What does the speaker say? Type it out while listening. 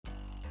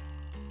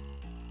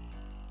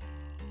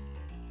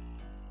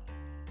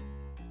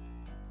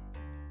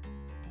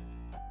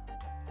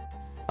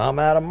I'm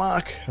Adam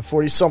Mock, a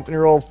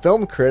 40-something-year-old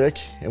film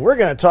critic, and we're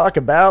going to talk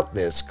about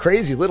this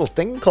crazy little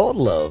thing called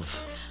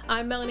love.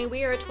 I'm Melanie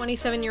Weir, a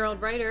 27-year-old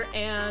writer,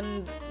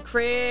 and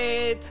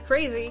it's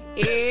crazy.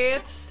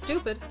 It's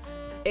stupid.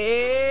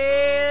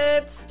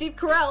 It's Steve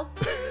Carell.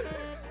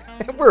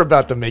 And we're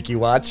about to make you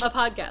watch a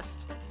podcast.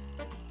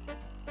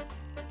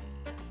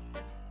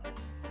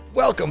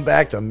 Welcome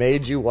back to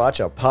Made You Watch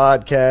a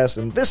Podcast,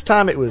 and this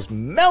time it was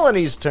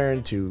Melanie's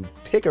turn to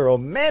pick a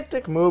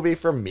romantic movie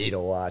for me to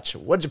watch.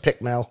 What'd you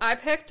pick, Mel? I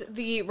picked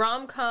the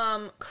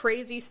rom-com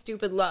Crazy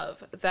Stupid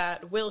Love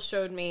that Will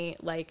showed me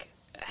like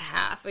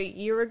half a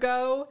year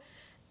ago,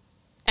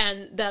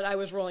 and that I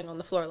was rolling on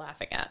the floor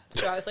laughing at.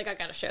 So I was like, I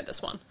gotta share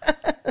this one.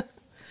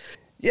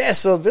 Yeah,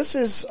 so this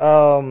is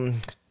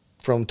from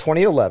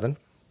 2011.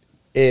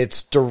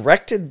 It's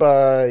directed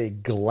by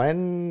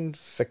Glenn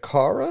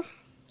Ficarra.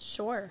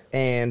 Sure.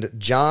 And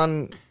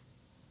John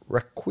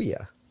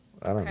Requia.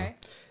 I don't know.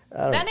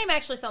 That name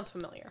actually sounds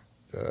familiar.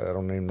 I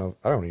don't even know.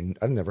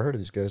 I've never heard of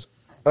these guys.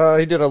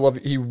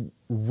 He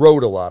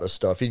wrote a lot of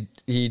stuff.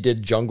 He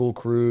did Jungle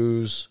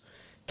Cruise,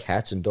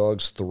 Cats and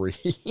Dogs 3.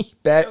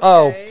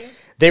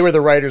 They were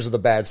the writers of the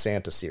Bad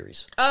Santa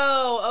series.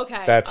 Oh,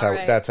 okay. That's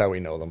how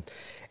we know them.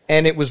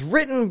 And it was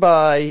written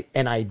by,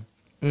 and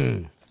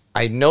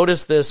I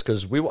noticed this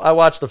because I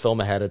watched the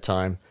film ahead of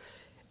time.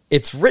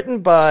 It's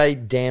written by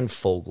Dan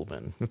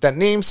Fogelman. If that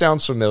name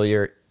sounds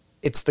familiar,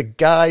 it's the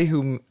guy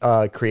who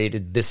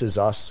created This Is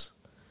Us,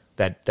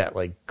 that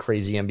like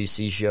crazy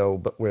NBC show,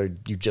 but where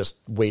you just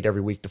wait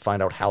every week to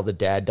find out how the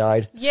dad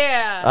died.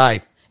 Yeah.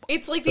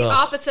 It's like the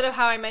opposite of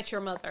How I Met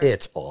Your Mother.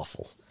 It's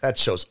awful. That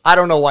show's... I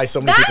don't know why so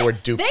many people were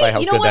duped by how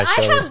good that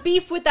show is. I have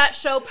beef with that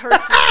show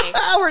personally.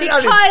 We're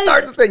not even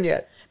starting the thing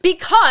yet.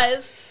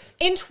 Because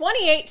in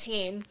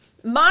 2018,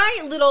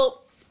 my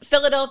little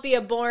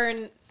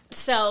Philadelphia-born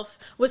self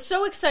was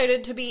so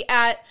excited to be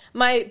at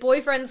my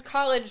boyfriend's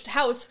college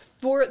house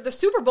for the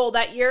Super Bowl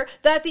that year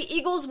that the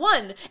Eagles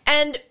won.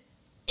 And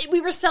we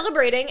were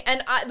celebrating,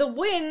 and the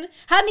win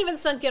hadn't even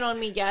sunk in on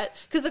me yet,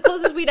 because the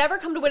closest we'd ever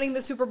come to winning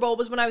the Super Bowl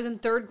was when I was in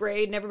 3rd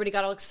grade, and everybody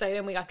got all excited,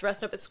 and we got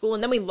dressed up at school,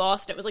 and then we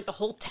lost, and it was like the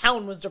whole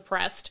town was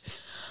depressed.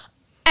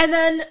 And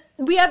then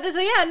we have this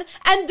again,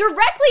 and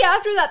directly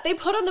after that, they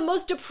put on the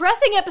most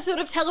depressing episode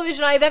of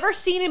television I've ever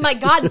seen in my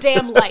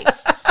goddamn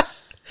life.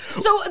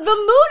 So the mood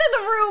in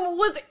the room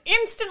was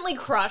instantly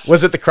crushed.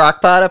 Was it the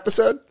Crockpot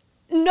episode?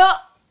 No.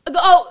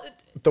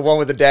 The one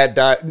with the dad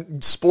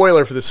died.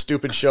 Spoiler for this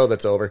stupid show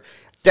that's over.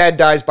 Dad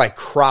dies by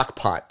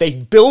crockpot. They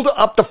build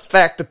up the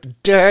fact that the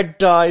dad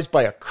dies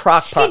by a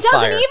crockpot fire. He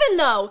doesn't even,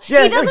 though.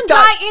 Yeah, he doesn't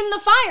die in the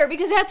fire,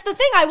 because that's the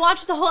thing. I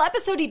watched the whole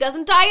episode. He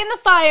doesn't die in the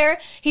fire.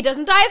 He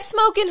doesn't die of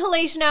smoke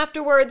inhalation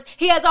afterwards.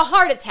 He has a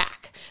heart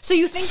attack. So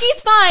you think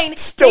he's fine.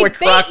 Still a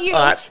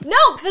crockpot.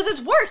 No, because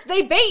it's worse.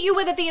 They bait you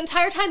with it the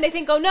entire time. They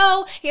think, oh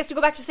no, he has to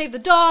go back to save the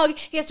dog.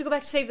 He has to go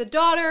back to save the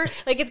daughter.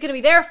 Like, it's going to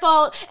be their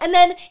fault. And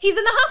then he's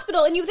in the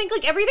hospital, and you think,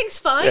 like, everything's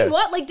fine. Yeah.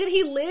 What? Like, did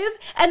he live?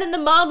 And then the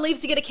mom leaves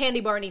to get a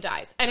candy bar, and he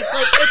dies. And it's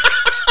like,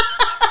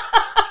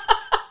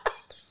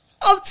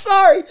 I'm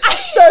sorry.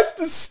 That's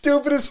the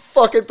stupidest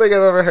fucking thing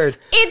I've ever heard.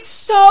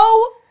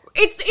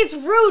 It's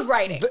rude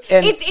writing.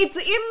 It's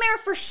in there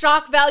for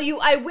shock value.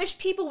 I wish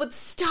people would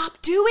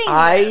stop doing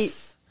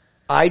this.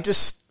 I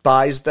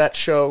despise that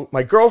show.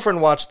 My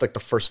girlfriend watched like the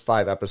first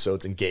 5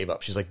 episodes and gave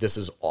up. She's like, this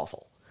is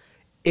awful.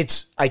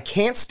 I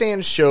can't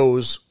stand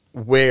shows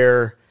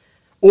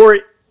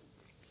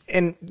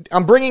and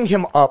I'm bringing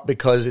him up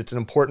because it's an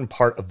important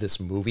part of this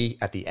movie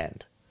at the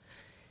end.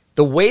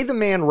 The way the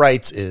man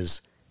writes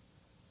is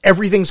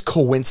everything's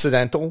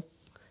coincidental,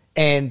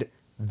 and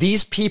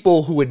these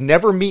people who would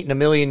never meet in a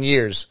million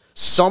years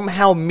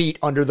somehow meet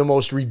under the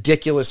most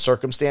ridiculous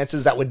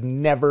circumstances that would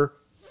never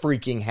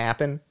freaking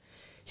happen.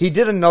 He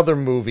did another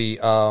movie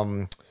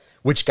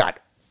which got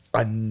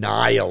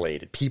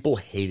annihilated. People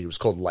hated it. It was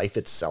called Life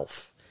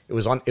Itself. It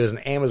was an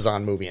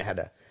Amazon movie. It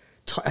had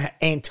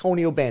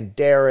Antonio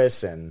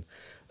Banderas and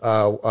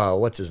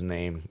what's his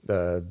name?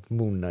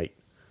 Moon Knight.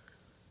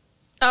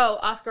 Oh,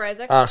 Oscar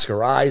Isaac.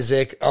 Oscar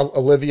Isaac.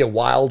 Olivia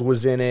Wilde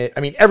was in it.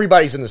 I mean,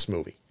 everybody's in this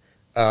movie.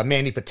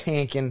 Mandy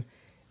Patinkin.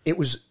 It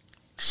was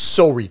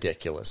so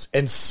ridiculous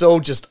and so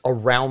just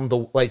around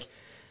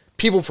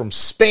people from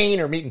Spain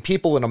are meeting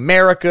people in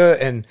America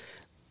and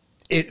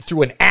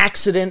through an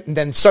accident, and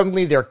then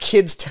suddenly their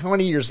kids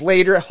 20 years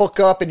later hook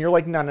up, and you're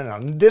like, no,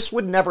 this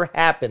would never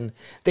happen.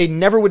 They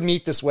never would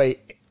meet this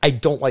way. I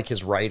don't like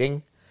his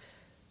writing.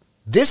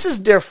 This is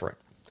different.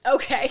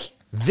 Okay.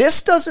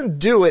 This doesn't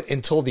do it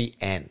until the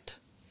end.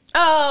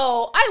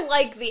 Oh, I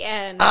like the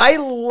end. I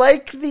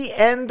like the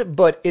end,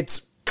 but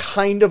it's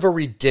kind of a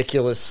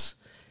ridiculous...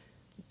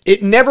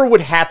 It never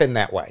would happen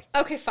that way.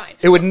 Okay, fine.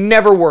 It would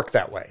never work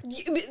that way.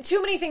 Too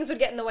many things would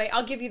get in the way.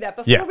 I'll give you that.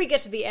 Before we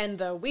get to the end,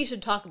 though, we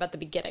should talk about the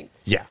beginning.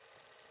 Yeah.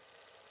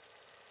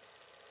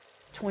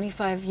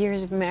 25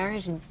 years of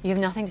marriage and you have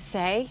nothing to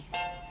say?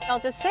 I'll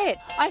just say it.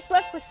 I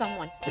slept with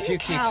someone. If you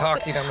keep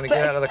talking, I'm going to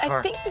get out of the car.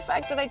 I think the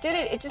fact that I did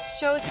it just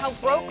shows how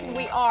broken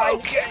we are.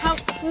 Okay. How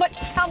much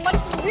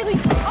we really...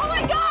 Oh,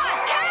 my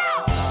God!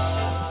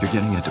 Help! You're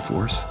getting a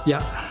divorce?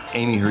 Yeah.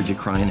 Amy heard you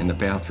crying in the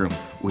bathroom.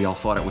 We all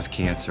thought it was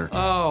cancer.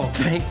 Oh.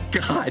 Thank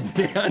God,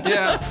 man.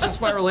 Yeah,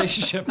 just my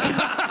relationship.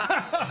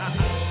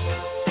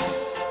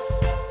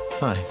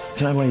 Hi,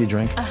 can I buy you a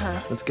drink?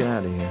 Let's get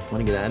out of here.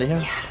 Want to get out of here?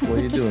 Yeah. What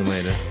are you doing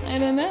later? I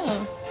don't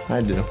know.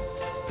 I do.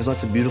 There's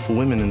lots of beautiful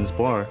women in this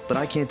bar, but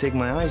I can't take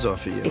my eyes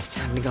off of you. It's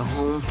time to go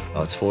home.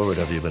 Oh, it's forward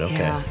of you, but okay.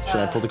 Yeah. Should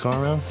I pull the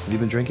car around? Have you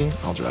been drinking?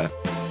 I'll drive.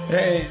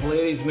 Hey,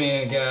 ladies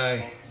man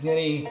guy.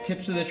 Any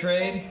tips of the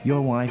trade?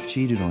 Your wife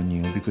cheated on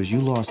you because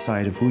you lost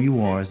sight of who you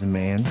are as a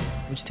man.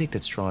 Why'd you take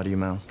that straw out of your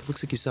mouth? It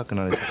looks like you're sucking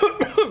on it.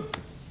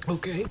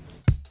 Okay.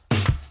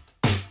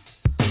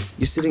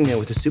 You're sitting there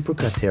with a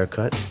Supercuts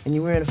haircut, and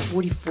you're wearing a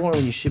 44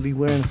 when you should be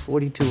wearing a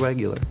 42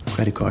 regular.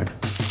 Credit card.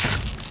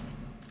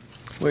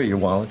 Where are your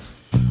wallets?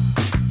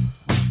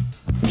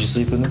 Did you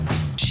sleep with them?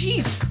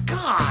 Jeez,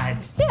 God.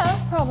 Yeah,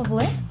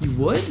 probably. You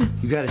would?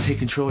 You gotta take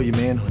control of your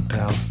manhood,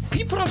 pal. Can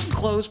you put on some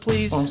clothes,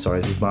 please? Oh, I'm sorry,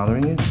 is this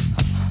bothering you?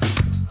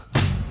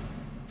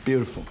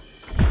 Beautiful.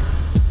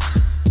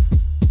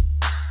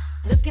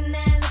 Looking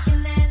at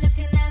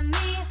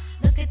me.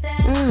 Look at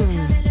that.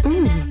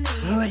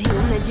 What do you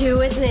want to do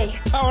with me?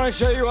 I want to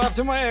show you off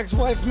to my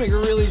ex-wife, make her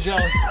really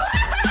jealous.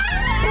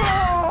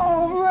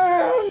 Oh,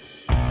 man.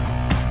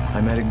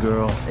 I met a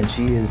girl, and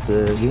she is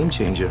a game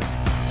changer.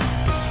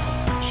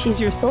 She's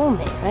your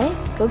soulmate,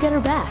 right? Go get her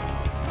back.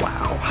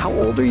 Wow, how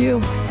old are you?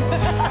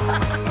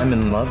 I'm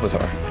in love with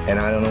her, and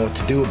I don't know what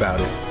to do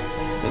about it.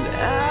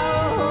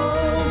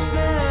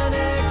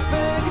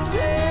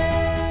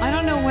 I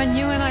don't know when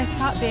you and I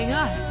stopped being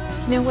us.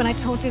 You know, when I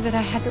told you that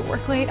I had to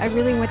work late, I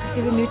really went to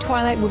see the new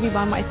Twilight movie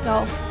by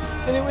myself.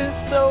 And it was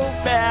so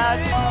bad.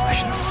 I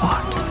should have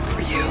fought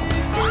for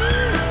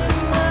you.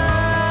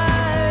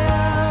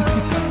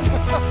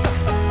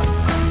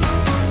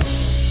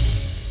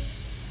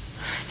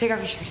 Take off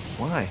your shirt.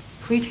 Why?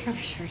 Will you take off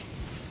your shirt?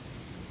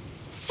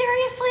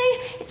 Seriously?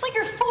 It's like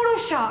you're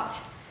photoshopped.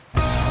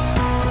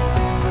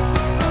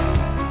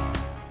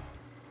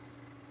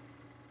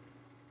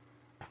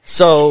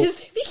 So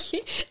This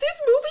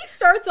movie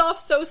starts off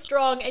so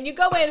strong, and you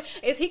go in,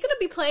 is he going to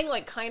be playing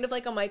like kind of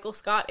like a Michael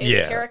Scott-ish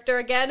Yeah. character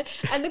again?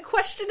 And the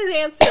question is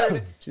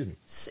answered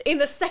in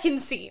the second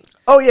scene.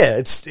 oh yeah,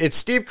 it's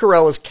Steve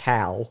Carell as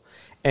Cal,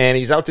 and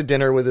he's out to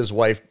dinner with his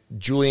wife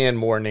Julianne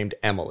Moore named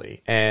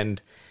Emily,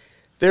 and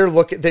they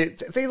look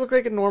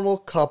like a normal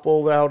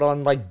couple out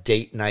on like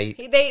date night.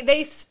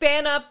 They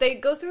span up, they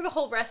go through the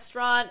whole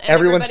restaurant, and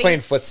Everyone's playing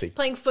everybody's footsie.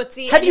 Playing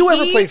footsie. Have and you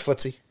ever played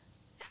footsie?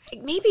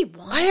 Maybe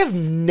once. I have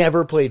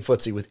never played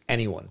footsie with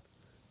anyone.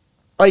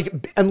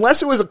 Like,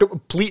 unless it was a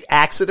complete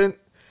accident,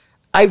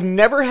 I've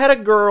never had a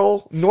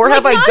girl, nor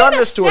have I done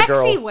this to a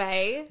girl. Sexy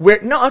way. Where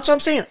no, that's what I'm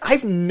saying. I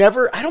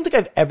don't think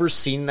I've ever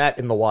seen that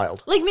in the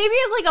wild. Like maybe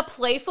as like a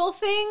playful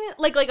thing,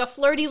 like a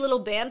flirty little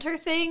banter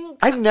thing.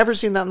 I've never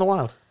seen that in the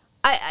wild.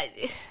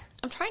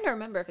 I'm trying to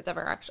remember if it's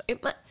ever actually.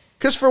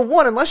 Because for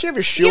one, unless you have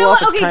your shoe You know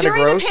off, what? it's Okay, kind of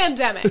during gross. the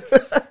pandemic,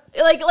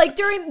 like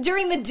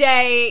during the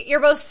day,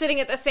 you're both sitting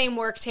at the same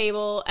work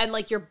table and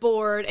like you're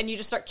bored and you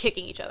just start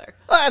kicking each other.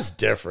 Oh, that's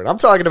different. I'm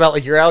talking about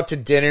like you're out to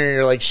dinner and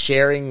you're like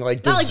sharing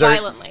like Not, like, dessert.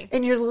 violently.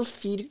 And your little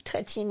feet are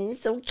touching and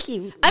it's so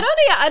cute. I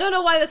don't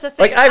know why that's a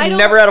thing. Like I've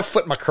never had a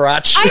foot in my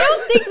crotch. I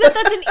don't think that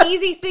that's an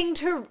easy thing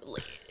to.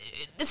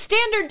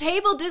 Standard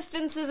table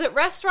distances at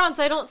restaurants,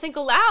 I don't think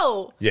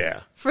allow.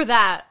 Yeah. For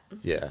that.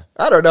 Yeah.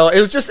 I don't know. It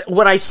was just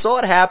when I saw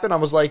it happen, I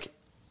was like,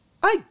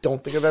 I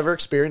don't think I've ever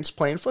experienced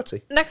playing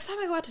footsie. Next time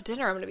I go out to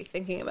dinner, I'm going to be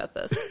thinking about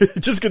this.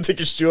 Just gonna take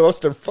your shoe off,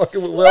 start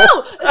fucking with Will.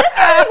 No, that's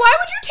not, why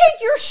would you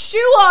take your shoe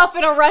off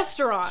in a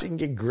restaurant? So you can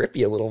get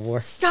grippy a little more.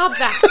 Stop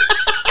that.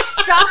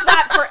 Stop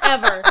that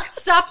forever.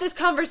 Stop this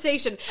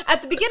conversation.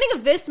 At the beginning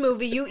of this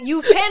movie,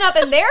 you pan up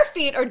and their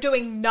feet are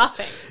doing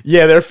nothing.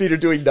 Yeah, their feet are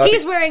doing nothing.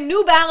 He's wearing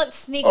New Balance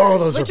sneakers,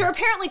 Oh, which are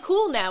apparently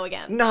cool now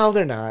again. No,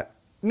 they're not.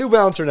 New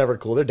Balance are never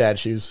cool. They're dad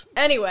shoes.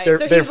 Anyway, They're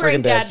so he's wearing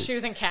friggin' dad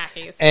shoes and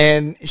khakis.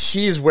 And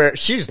she's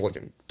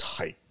looking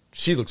tight.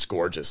 She looks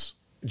gorgeous.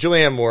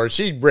 Julianne Moore,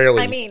 she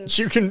rarely. I mean,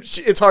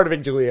 it's hard to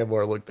make Julianne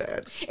Moore look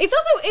bad. It's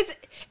also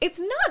it's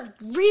not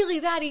really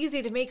that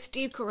easy to make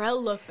Steve Carell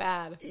look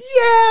bad.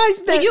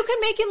 Yeah, like you can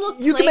make him look.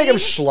 You can make him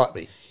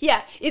schluppy.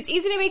 Yeah, it's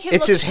easy to make him.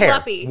 It's look his hair.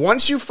 schluppy.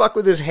 Once you fuck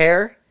with his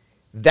hair,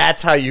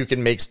 that's how you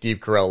can make Steve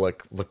Carell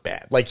look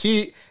bad. Like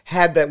he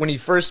had that when he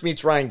first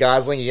meets Ryan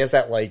Gosling. He has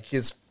that like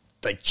his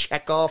like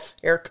Chekhov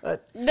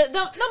haircut.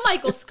 The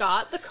Michael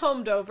Scott, the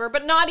combed over,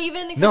 but not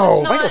even.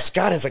 No, Michael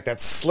Scott has like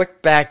that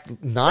slick back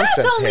nonsense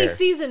That's only hair.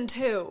 season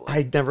 2.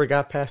 I never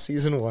got past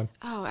season 1.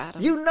 Oh,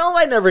 Adam. You know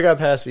I never got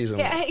past season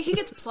 1. Yeah, he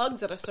gets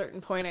plugs at a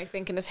certain point, I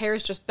think, and his hair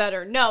is just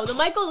better. No, the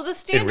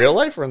standard. In real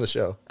life or on the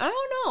show? I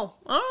don't know.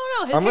 His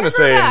I'm hair gonna grew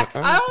say- back.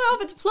 I don't know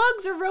if it's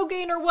plugs or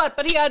Rogaine or what,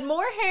 but he had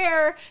more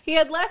hair. He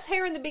had less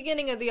hair in the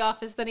beginning of The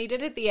Office than he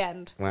did at the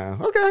end. Wow.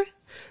 Okay.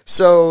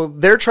 So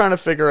they're trying to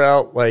figure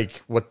out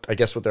like what they're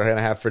going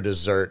to have for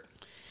dessert,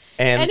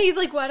 and he's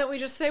like, "Why don't we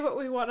just say what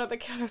we want on the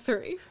count of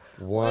 3?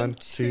 1,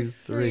 2,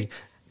 3.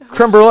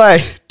 Creme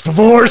brulee.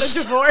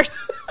 Divorce.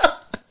 Divorce.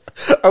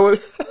 I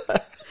was.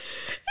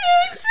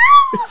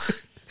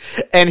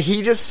 And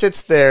he just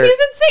sits there. He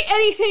doesn't say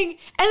anything,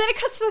 and then it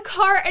cuts to the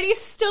car, and he's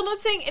still not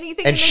saying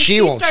anything. And then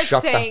she won't starts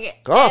shut the saying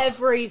fuck up.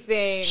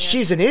 everything.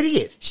 She's an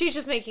idiot. She's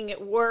just making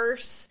it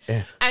worse.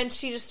 Yeah. And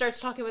she just starts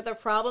talking about their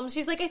problems.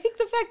 She's like, I think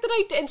the fact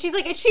that and she's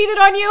like, I cheated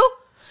on you.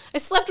 I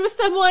slept with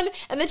someone.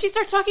 And then she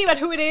starts talking about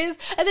who it is.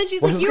 And then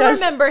she's like, you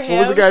remember him. What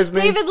was the guy's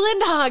name? David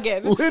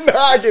Lindhagen.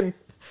 Lindhagen.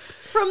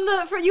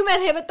 You met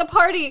him at the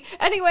party.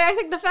 Anyway, I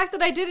think the fact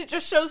that I did it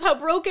just shows how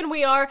broken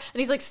we are. And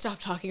he's like, stop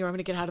talking or I'm going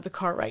to get out of the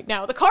car right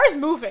now. The car's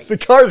moving. The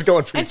car's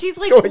going for And she's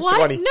like, going what?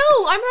 20. No,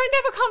 I'm trying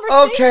to have a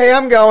conversation. Okay,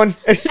 I'm going.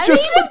 And he And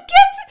just, he just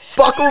gets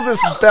buckles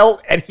his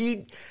belt, and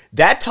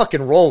that tuck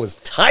and roll was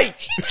tight.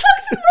 He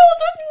tucks and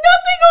rolls with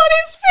nothing on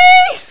his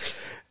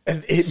face.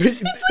 And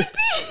It's like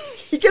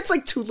he gets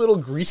like 2 little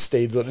grease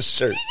stains on his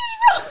shirt. he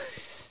just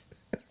rolls.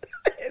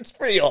 It's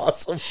pretty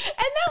awesome. And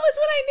that was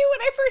when I knew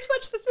when I first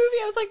watched this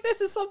movie. I was like,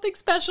 this is something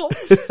special.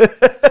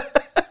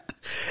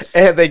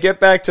 And they get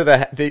back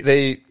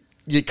to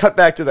you cut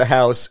back to the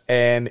house,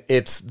 and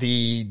it's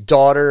the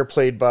daughter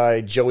played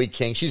by Joey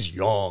King. She's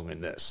young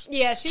in this.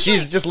 Yeah,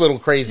 she's like just a little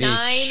crazy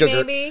 9,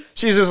 sugar. maybe?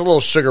 She's just a little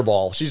sugar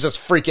ball. She's just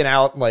freaking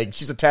out like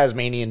she's a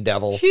Tasmanian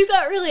devil. She's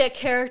not really a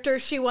character.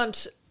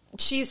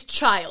 She's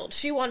child.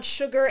 She wants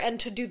sugar and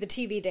to do the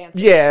TV dance.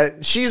 Yeah,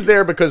 she's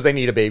there because they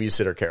need a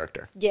babysitter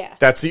character. Yeah.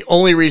 That's the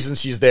only reason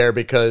she's there,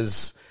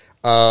 because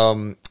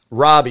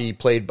Robbie,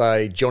 played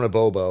by Jonna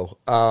Bobo,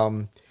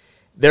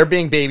 they're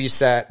being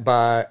babysat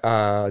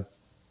by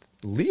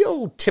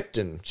Leo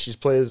Tipton. She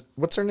plays,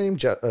 what's her name?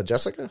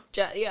 Jessica?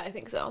 Yeah, I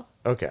think so.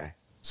 Okay.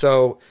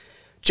 So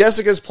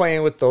Jessica's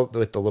playing with the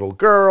little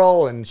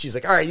girl, and she's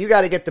like, all right, you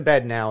got to get to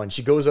bed now. And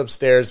she goes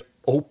upstairs,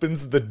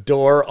 opens the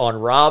door on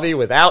Robbie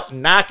without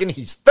knocking.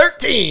 He's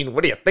 13.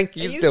 What do you think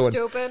he's doing?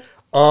 Stupid?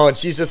 Oh, and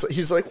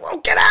he's like, well,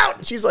 get out.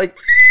 And she's like,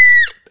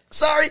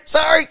 sorry.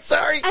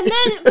 And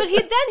then,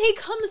 he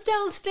comes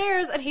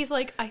downstairs and he's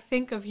like, I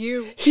think of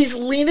you. He's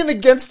leaning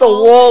against the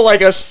wall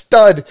like a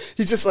stud.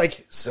 He's just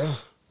like,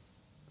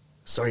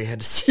 sorry you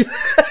had to see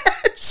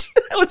that.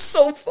 That was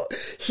so fun.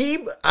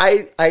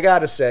 I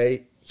gotta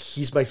say,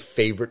 he's my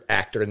favorite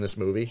actor in this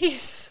movie.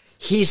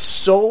 He's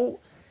so...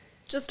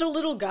 just a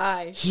little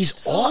guy.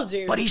 He's little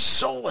dude. but he's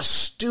so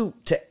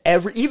astute to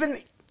even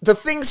the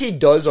things he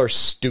does are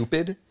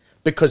stupid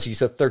because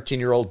he's a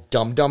 13-year-old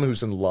dum-dum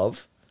who's in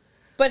love.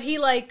 But he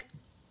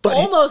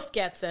almost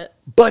gets it.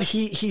 But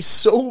he's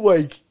so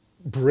like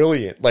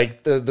brilliant.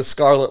 Like the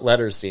Scarlet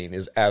Letter scene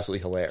is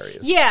absolutely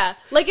hilarious. Yeah,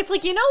 like it's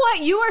like, you know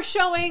what? You are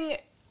showing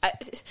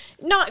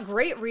not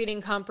great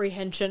reading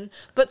comprehension,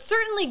 but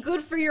certainly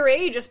good for your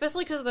age,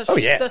 especially because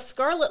the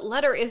Scarlet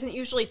Letter isn't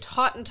usually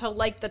taught until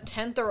like the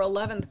 10th or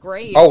 11th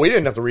grade. Oh, we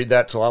didn't have to read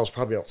that till I was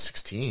probably about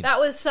 16. That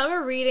was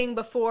summer reading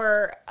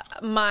before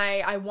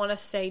I want to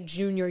say,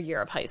 junior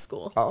year of high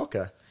school. Oh,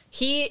 okay.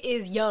 He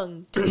is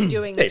young to be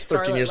doing the He's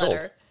 13 Scarlet years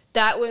Letter. old.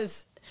 That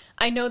was,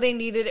 I know they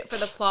needed it for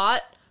the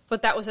plot,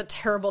 but that was a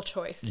terrible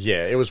choice.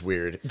 Yeah, it was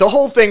weird. The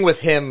whole thing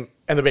with him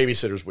and the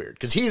babysitter's weird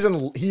because he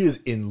is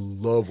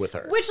in love with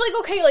her. Which, like,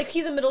 okay, like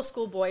he's a middle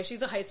school boy,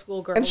 she's a high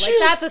school girl. And Like,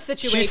 that's a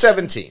situation. She's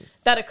 17.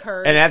 That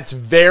occurs. And that's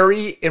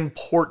very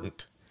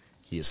important.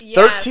 He is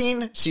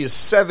 13, she is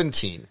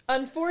 17.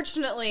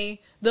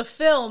 Unfortunately, the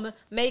film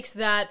makes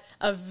that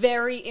a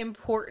very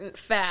important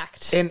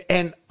fact.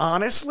 And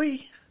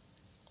honestly,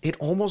 it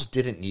almost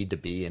didn't need to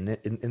be in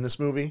this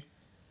movie.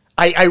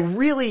 I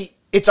really,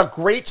 it's a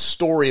great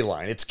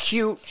storyline. It's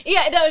cute.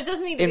 Yeah, no, it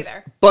doesn't need to be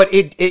there. But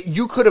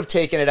you could have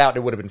taken it out and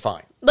it would have been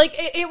fine. Like,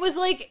 it was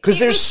like... Because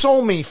there's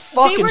so many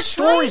fucking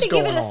stories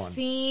going on. They were trying to give it a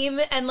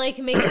theme and, like,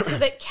 make it so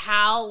that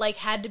Cal, like,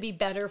 had to be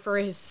better for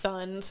his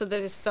son so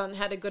that his son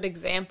had a good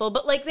example.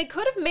 But, like, they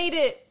could have made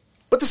it...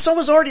 But the son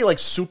was already, like,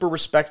 super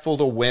respectful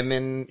to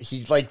women.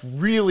 He, like,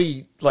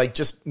 really, like,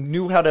 just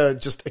knew how to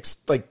just,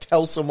 like,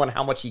 tell someone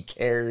how much he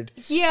cared.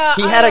 Yeah,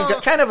 He had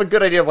kind of a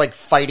good idea of, like,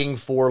 fighting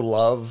for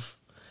love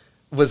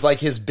was, like,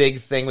 his big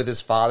thing with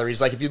his father.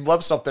 He's like, if you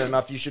love something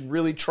enough, you should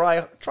really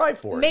try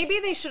for it. Maybe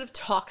they should have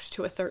talked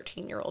to a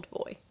 13-year-old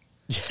boy.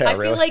 Yeah, I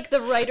really? feel like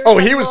the writers... Oh,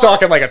 he was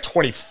talking like a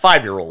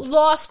 25-year-old.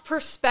 Lost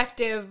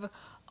perspective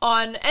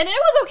on... And it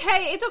was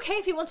okay. It's okay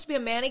if he wants to be a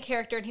manly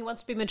character and he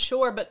wants to be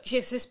mature, but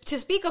to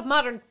speak of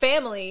Modern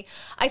Family,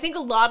 I think a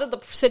lot of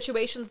the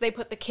situations they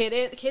put the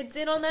kids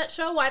in on that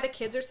show, why the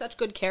kids are such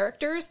good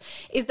characters,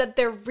 is that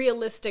they're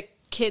realistic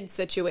kid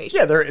situations.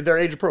 Yeah, they're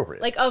age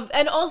appropriate. Like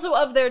and also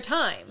of their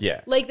time.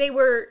 Yeah. Like they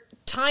were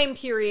time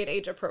period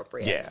age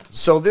appropriate. Yeah.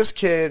 So this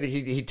kid,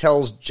 he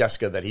tells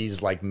Jessica that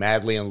he's like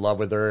madly in love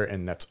with her,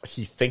 and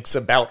he thinks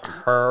about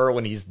her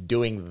when he's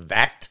doing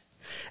that.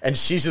 And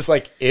she's just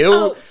like, ew.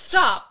 Oh,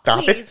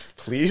 stop it.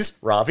 Please,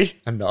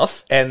 Robbie,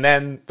 enough. And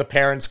then the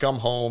parents come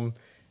home,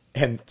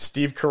 and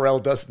Steve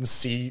Carell doesn't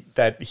see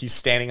that he's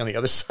standing on the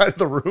other side of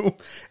the room.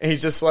 And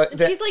he's just like...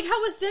 And she's like,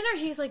 how was dinner?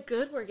 He's like,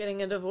 good, we're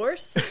getting a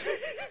divorce.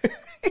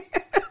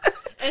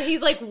 And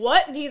he's like,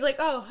 what? And he's like,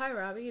 oh, hi,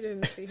 Robbie. You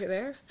didn't see her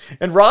there.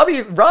 And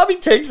Robbie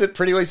takes it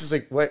pretty well. He's just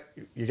like, what?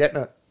 You're getting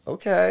a...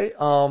 Okay.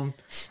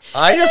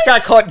 I just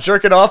got caught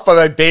jerking off by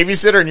my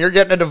babysitter, and you're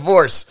getting a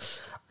divorce.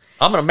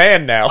 I'm a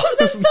man now.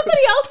 Then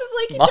somebody else is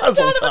like, you jumped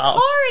Mazel out of a tov.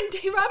 car,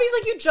 and Robbie's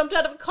like, you jumped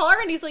out of a car,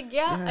 and he's like,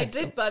 yeah, I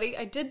did, buddy.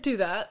 I did do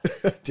that.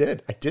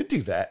 I did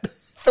do that.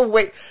 The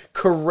way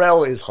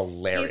Carell is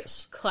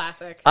hilarious. He's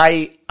classic.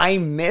 I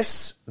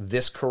miss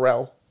this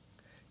Carell.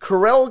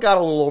 Carell got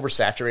a little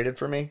oversaturated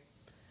for me.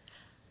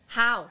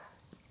 How?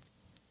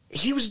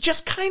 He was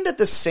just kind of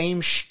the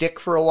same shtick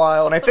for a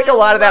while, and I think I a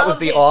lot of that love was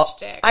the his off.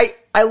 shtick.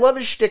 I love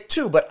his shtick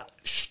too, but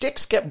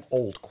shticks get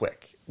old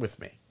quick with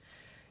me.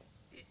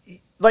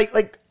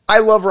 Like I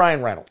love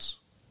Ryan Reynolds,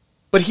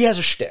 but he has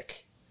a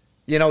shtick.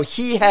 You know,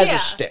 he has a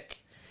shtick,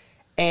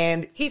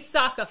 and He's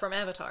Sokka from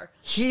Avatar.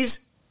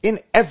 he's in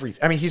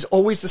everything. I mean, he's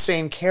always the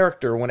same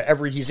character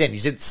whenever he's in.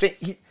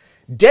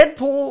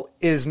 Deadpool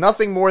is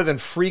nothing more than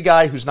free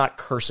guy who's not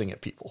cursing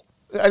at people.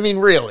 I mean,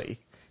 really,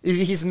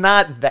 he's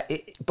not that.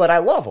 But I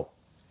love him.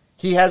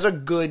 He's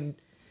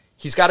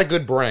got a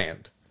good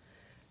brand.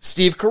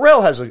 Steve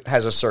Carell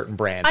has a certain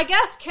brand. I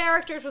guess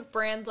characters with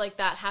brands like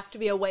that have to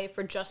be away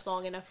for just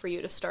long enough for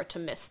you to start to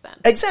miss them.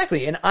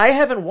 Exactly, and I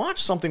haven't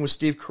watched something with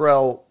Steve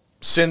Carell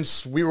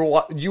since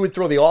you would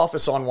throw The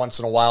Office on once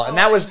in a while, and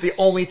that was the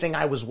only thing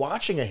I was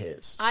watching of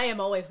his. I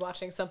am always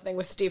watching something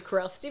with Steve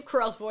Carell. Steve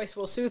Carell's voice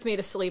will soothe me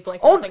to sleep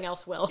like nothing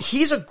else will.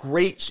 He's a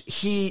great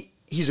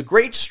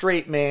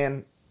straight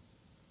man,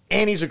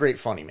 and he's a great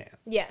funny man.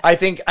 Yes. I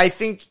think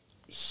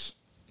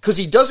because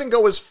he doesn't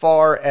go as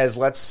far as,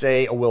 let's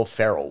say, a Will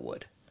Ferrell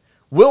would.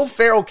 Will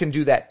Ferrell can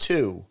do that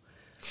too.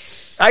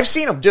 I've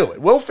seen him do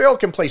it. Will Ferrell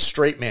can play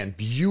straight man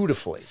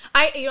beautifully.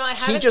 I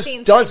haven't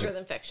seen doesn't. Stranger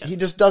Than Fiction. He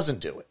just doesn't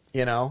do it,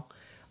 you know?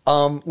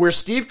 Where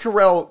Steve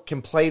Carell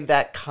can play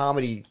that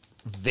comedy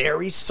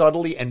very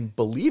subtly and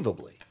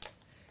believably.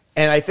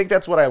 And I think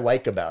that's what I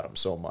like about him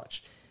so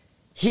much.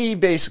 He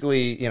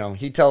basically, you know,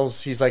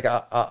 he's like,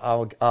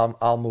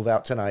 I'll move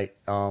out tonight.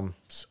 I'll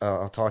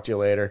talk to you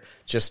later.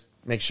 Just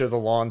make sure the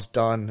lawn's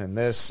done and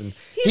this. And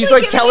he's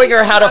like telling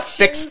her how to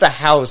fix the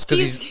house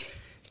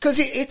because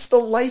it's the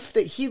life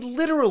that he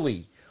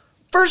literally.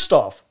 First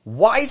off,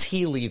 why is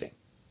he leaving?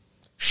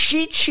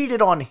 She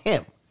cheated on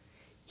him.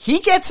 He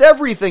gets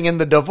everything in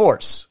the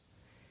divorce.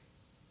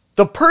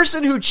 The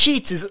person who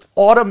cheats is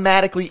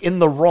automatically in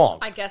the wrong.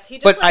 I guess he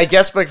just. But I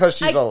guess because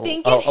she's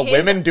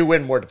women do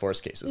win more divorce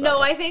cases. No,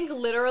 I think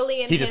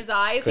literally in his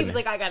eyes, he was couldn't.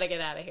 like, I gotta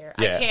get out of here.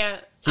 Yeah. I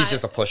can't. He's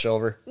just a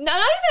pushover. No, not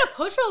even a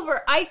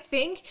pushover. I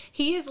think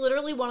he is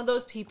literally one of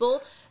those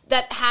people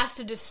that has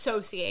to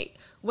dissociate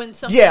when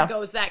something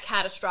goes that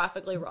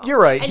catastrophically wrong. You're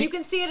right. And you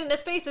can see it in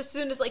his face as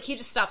soon as he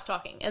just stops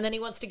talking and then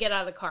he wants to get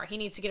out of the car. He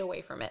needs to get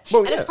away from it.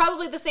 Well, and it's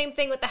probably the same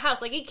thing with the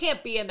house. Like, he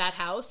can't be in that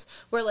house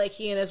where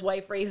he and his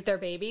wife raised their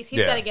babies.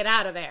 He's got to get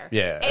out of there.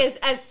 Yeah.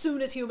 As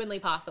soon as humanly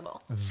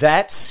possible.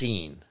 That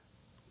scene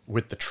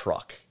with the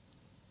truck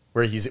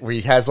where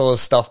he has all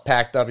his stuff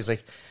packed up. He's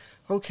like,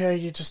 okay,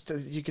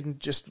 you can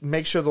just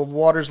make sure the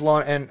water's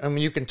long, and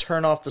you can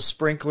turn off the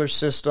sprinkler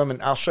system,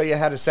 and I'll show you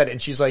how to set it.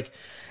 And she's like,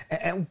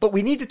 but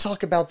we need to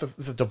talk about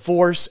the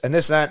divorce and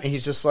this and that. And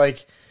he's just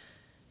like,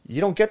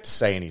 you don't get to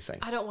say anything.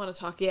 I don't want to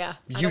talk. Yeah,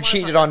 you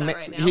cheated on me.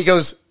 Right, he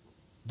goes,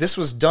 this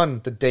was done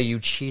the day you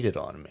cheated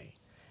on me.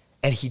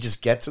 And he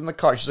just gets in the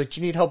car. She's like,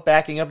 do you need help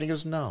backing up? And he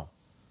goes, no,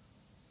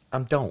 I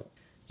don't.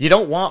 You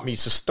don't want me,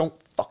 so don't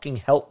fucking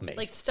help me.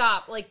 Like,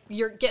 stop. Like,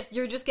 you're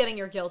just getting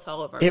your guilt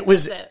all over me.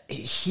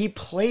 He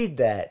played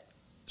that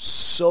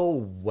so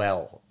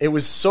well. It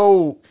was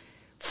so,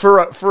 for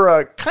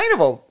a kind of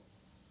a,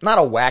 not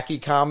a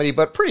wacky comedy,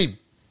 but pretty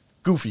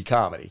goofy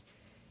comedy.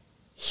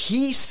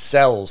 He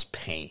sells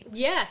pain.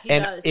 Yeah, he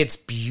does. And it's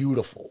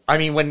beautiful. I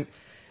mean,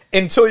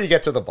 until you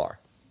get to the bar.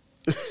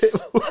 When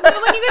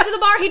you get to the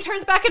bar, he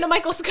turns back into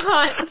Michael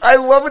Scott. I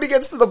love when he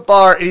gets to the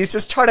bar and he's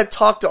just trying to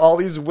talk to all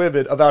these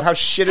women about how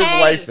shit his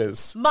life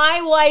is.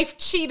 My wife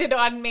cheated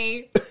on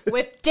me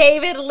with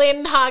David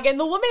Lindhagen.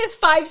 The woman is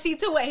 5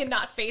 seats away and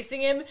not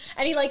facing him,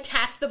 and he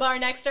taps the bar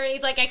next to her and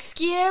he's like,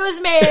 excuse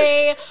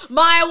me,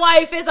 my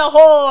wife is a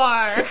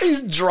whore.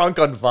 He's drunk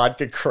on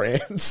vodka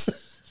crayons.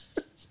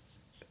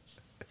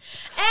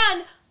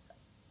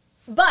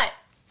 But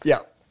yeah.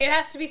 It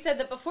has to be said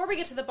that before we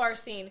get to the bar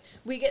scene,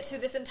 we get to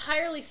this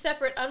entirely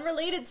separate,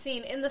 unrelated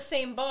scene in the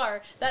same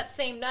bar that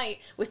same night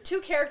with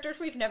two characters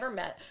we've never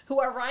met,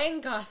 who are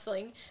Ryan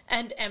Gosling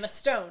and Emma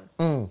Stone.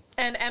 And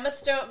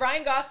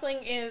Ryan Gosling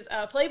is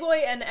a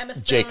playboy, and Emma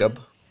Stone...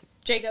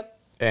 Jacob.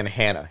 And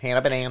Hannah.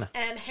 Hannah Banana.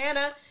 And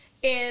Hannah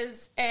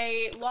is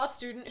a law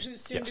student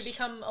who's soon to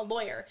become a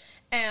lawyer.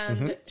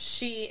 And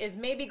she is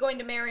maybe going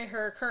to marry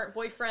her current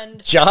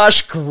boyfriend,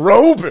 Josh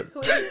Groban,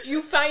 who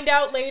you find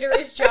out later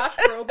is Josh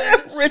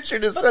Groban.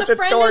 Richard is but such the a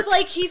friend dork.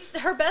 is he's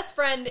her best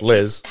friend.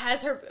 Liz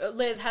has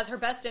her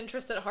best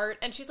interests at heart,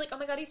 and she's like, "Oh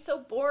my god, he's so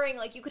boring.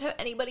 Like, you could have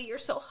anybody. You're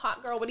so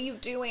hot, girl. What are you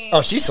doing?"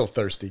 Oh, she's so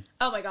thirsty.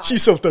 Oh my god,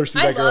 she's so thirsty.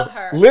 I that girl. love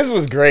her. Liz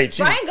was great.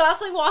 Ryan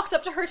Gosling walks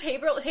up to her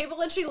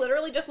table, and she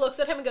literally just looks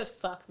at him and goes,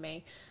 "Fuck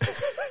me."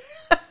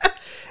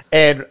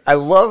 And I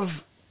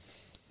love.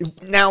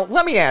 Now,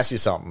 let me ask you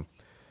something.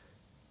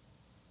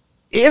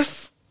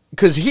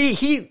 Because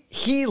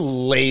he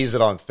lays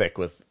it on thick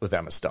with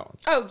Emma Stone.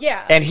 Oh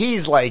yeah, and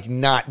he's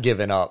not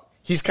giving up.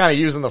 He's kind of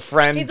using the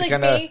friend. He's like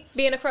kinda... me,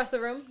 being across the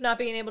room, not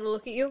being able to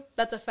look at you.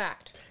 That's a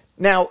fact.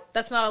 Now,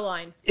 that's not a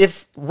line.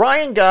 If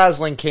Ryan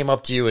Gosling came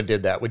up to you and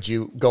did that, would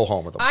you go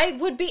home with him? I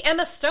would be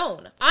Emma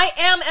Stone. I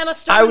am Emma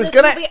Stone.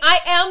 Movie. I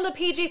am the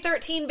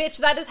PG-13 bitch.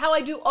 That is how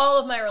I do all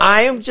of my relationships.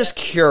 I am just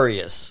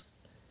curious.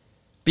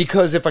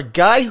 Because if a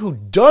guy who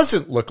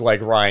doesn't look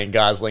like Ryan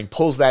Gosling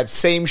pulls that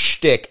same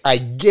shtick, I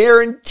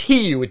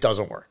guarantee you it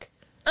doesn't work.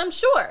 I'm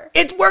sure.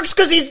 It works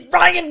because he's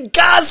Ryan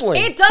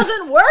Gosling. It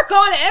doesn't work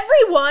on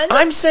everyone.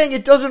 I'm saying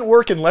it doesn't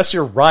work unless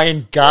you're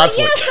Ryan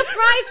Gosling. Well, yeah,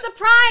 surprise,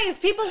 surprise.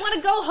 People want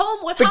to go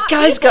home with the hot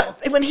guy's people.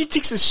 got, when he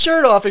takes his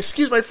shirt off,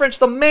 excuse my French,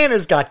 the man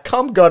has got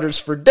cum gutters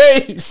for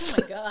days.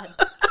 Oh my God.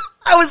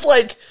 I was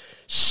like,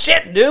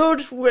 shit,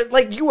 dude.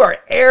 Like, you are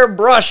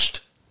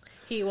airbrushed.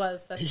 He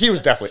was. He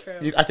was that's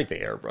definitely. true. I think they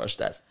airbrushed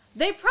that.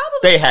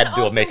 They had to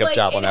do a makeup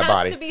job on that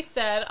body. It has to be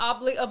said,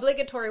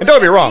 obligatory. And don't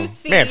get me wrong,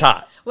 man's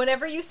hot.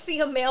 Whenever you see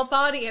a male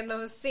body in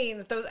those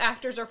scenes, those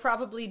actors are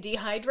probably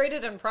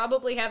dehydrated and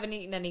probably haven't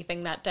eaten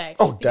anything that day.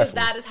 Oh, because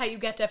definitely. that is how you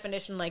get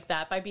definition like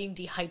that, by being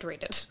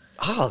dehydrated.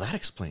 Oh, that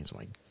explains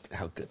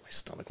how good my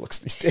stomach looks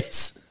these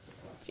days.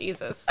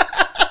 Jesus.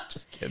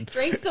 Just kidding.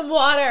 Drink some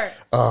water.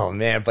 Oh,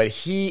 man, but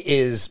he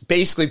is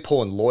basically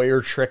pulling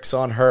lawyer tricks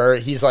on her.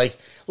 He's like,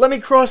 let me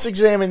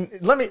cross-examine.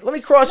 Let me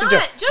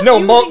cross-examine.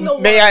 No,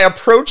 may I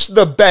approach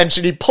the bench?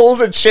 And he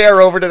pulls a chair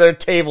over to their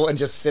table and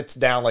just sits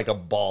down like a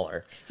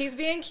baller. He's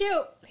being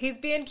cute. He's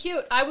being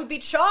cute. I would be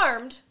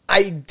charmed.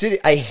 I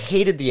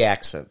hated the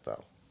accent,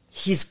 though.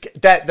 He's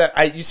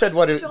you said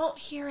what? I don't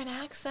hear an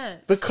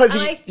accent because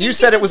you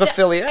said it was a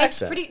Philly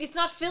accent. It's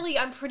not Philly.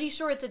 I'm pretty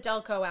sure it's a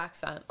Delco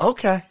accent.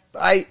 Okay,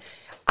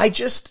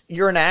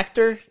 you're an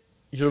actor.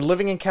 You're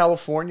living in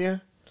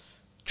California.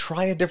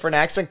 Try a different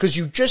accent because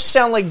you just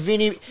sound like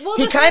Vinny. Well,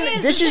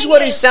 this is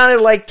what he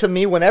sounded like to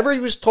me whenever he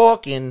was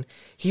talking.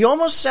 He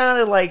almost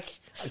sounded like.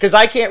 Because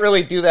I can't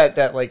really do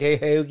that like, hey,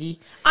 Hoagie.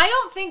 I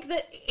don't think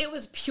that it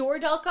was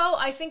pure Delco.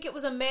 I think it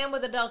was a man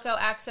with a Delco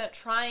accent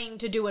trying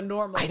to do a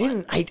normal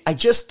one. I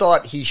just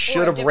thought he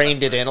should have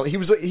reined it in. He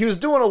was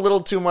doing a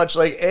little too much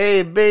like,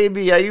 hey,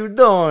 baby, how you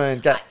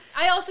doing?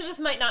 I also just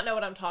might not know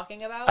what I'm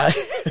talking about.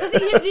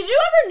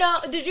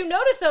 Did you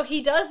notice, though,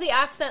 he does the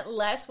accent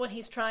less when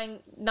he's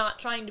not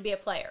trying to be a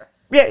player?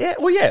 Yeah.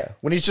 Well, yeah.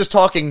 When he's just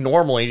talking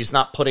normally, he's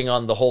not putting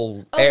on the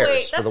whole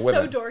airs for the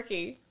women. That's so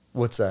dorky.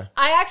 What's that?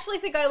 I actually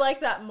think I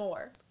like that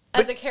more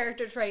as a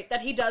character trait,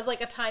 that he does like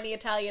a tiny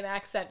Italian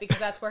accent, because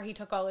that's where he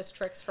took all his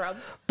tricks from.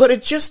 But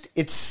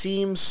it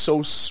seems so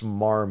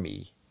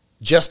smarmy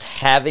just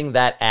having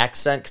that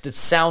accent, because it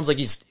sounds like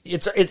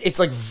it's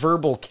like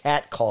verbal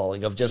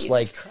catcalling of just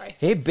Jesus Christ.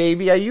 Hey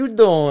baby, how you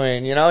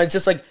doing? You know, it's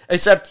just like,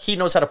 except he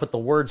knows how to put the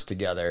words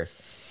together.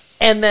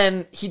 And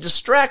then he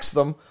distracts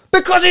them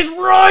because he's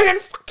Ryan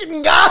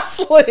fucking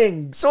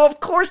Gosling. So of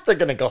course they're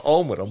going to go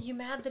home with him. Are you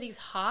mad that he's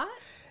hot?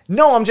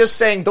 No, I'm just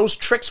saying those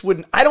tricks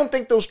I don't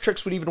think those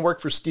tricks would even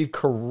work for Steve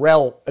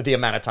Carell the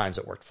amount of times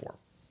it worked for him.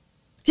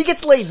 He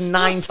gets laid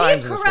 9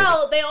 times in this movie.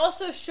 Carell, they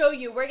also show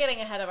you, we're getting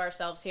ahead of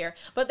ourselves here,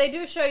 but they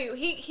do show you,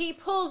 he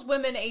pulls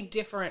women a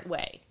different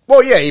way.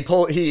 Well, yeah,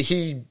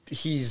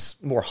 he's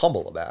more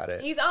humble about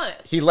it. He's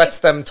honest. He lets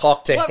them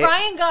talk to him. What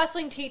Ryan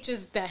Gosling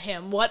teaches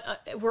him,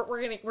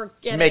 we're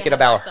getting make it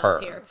about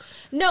her. Here.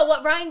 No,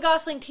 what Ryan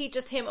Gosling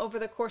teaches him over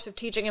the course of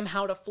teaching him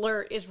how to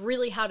flirt is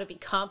really how to be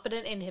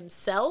confident in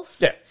himself.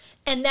 Yeah.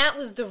 And that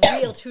was the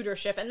real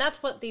tutorship, and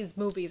that's what these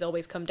movies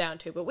always come down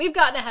to. But we've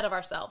gotten ahead of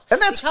ourselves, and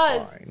that's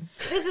because fine.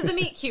 This is the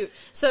meet cute.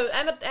 So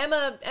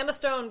Emma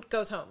Stone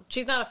goes home.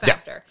 She's not a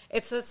factor. Yeah.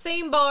 It's the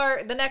same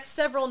bar. The next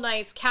several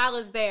nights, Cal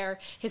is there.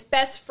 His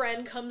best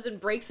friend comes and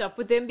breaks up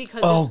with him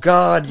because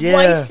his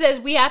wife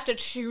says we have to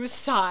choose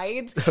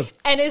sides,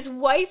 and his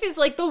wife is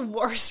like the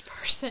worst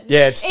person.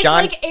 Yeah, it's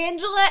John. Like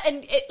Angela,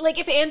 and like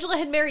if Angela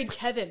had married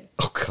Kevin.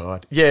 Oh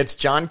God, yeah, it's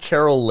John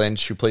Carroll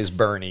Lynch who plays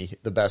Bernie,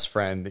 the best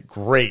friend.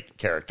 Great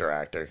character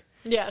actor.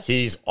 Yes.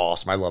 He's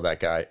awesome. I love that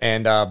guy.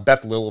 And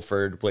Beth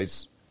Lilliford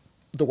plays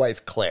the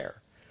wife,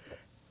 Claire.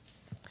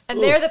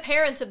 And they're the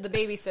parents of the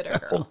babysitter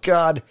girl. Oh,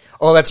 God.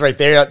 Oh, that's right.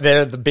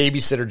 They're the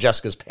babysitter,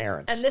 Jessica's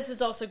parents. And this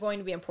is also going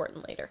to be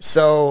important later.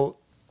 So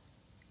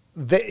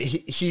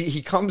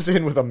he comes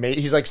in with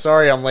he's like,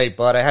 sorry, I'm late,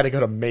 bud. I had to go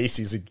to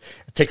Macy's and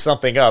pick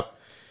something up.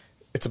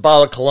 It's a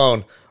bottle of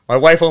cologne. My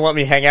wife won't let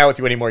me hang out with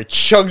you anymore. He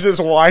chugs his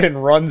wine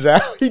and runs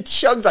out. He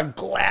chugs a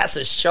glass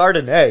of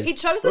Chardonnay. He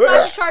chugs the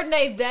glass of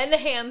Chardonnay, then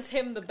hands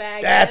him the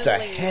bag. That's a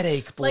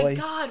headache, boy. Like,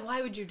 God,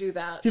 why would you do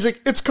that? He's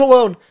like, it's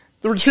cologne.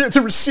 The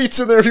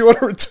receipt's in there if you want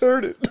to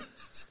return it.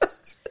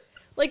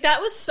 Like, that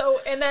was so...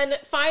 And then,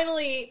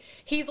 finally,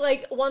 he's,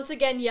 like, once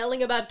again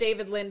yelling about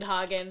David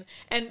Lindhagen.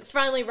 And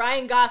finally,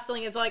 Ryan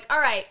Gosling is like, all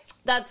right,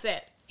 that's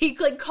it. He,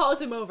 like,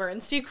 calls him over.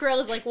 And Steve Carell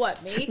is like,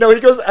 what, me? No,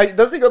 he goes...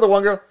 doesn't he go to the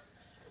one girl?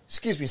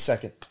 Excuse me a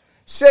second.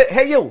 Say,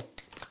 hey, you.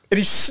 And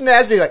he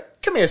snaps. He's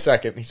like, come here a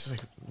second. And he's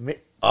just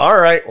like, all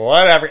right,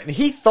 whatever. And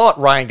he thought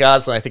Ryan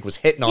Gosling, I think, was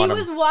hitting on him. He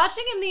was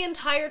watching him the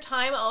entire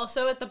time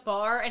also at the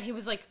bar, and he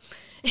was like,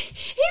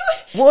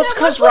 Well, it's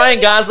because Ryan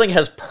Gosling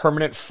has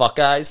permanent fuck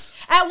eyes.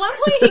 At one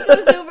point, he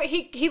goes over.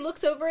 He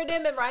looks over at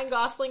him, and Ryan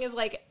Gosling is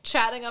like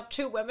chatting up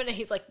two women, and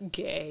he's like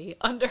gay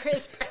under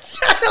his breath.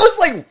 I was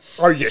like,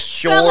 "Are you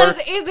sure?" Fellas,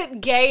 is it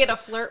gay to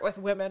flirt with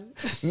women?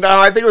 No,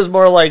 I think it was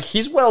more like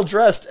he's well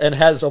dressed and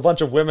has a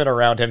bunch of women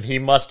around him. He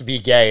must be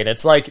gay, and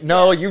it's like,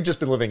 no, you've just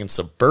been living in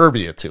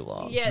suburbia too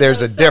long. Yeah,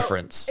 There's no, a so-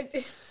 difference.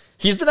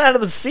 He's been out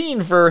of the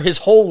scene for his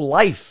whole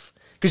life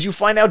because you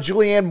find out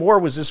Julianne Moore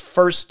was his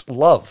first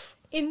love.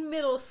 In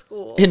middle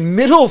school. In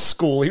middle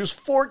school, he was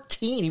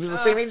 14. He was the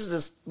same age as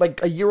his,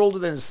 like a year older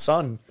than his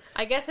son.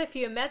 I guess if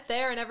you met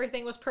there and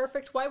everything was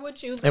perfect, why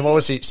would you? And what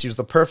was he? She was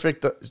the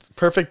perfect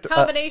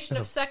Combination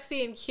of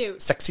sexy and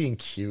cute. Sexy and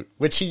cute,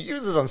 which he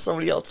uses on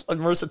somebody else, on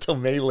Marisa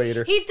Tomei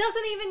later. He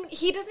doesn't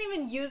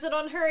even use it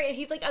on her, and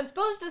he's like, I'm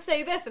supposed to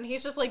say this, and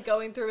he's just like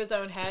going through his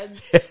own head.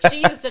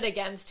 She used it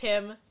against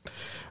him.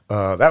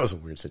 That was a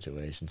weird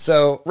situation.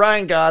 So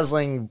Ryan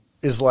Gosling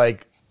is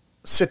like,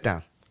 sit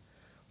down.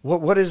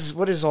 What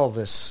is all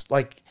this?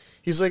 Like,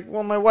 he's like,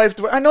 well, my wife,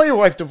 I know your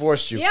wife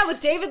divorced you. Yeah, for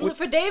David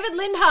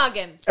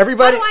Lindhagen.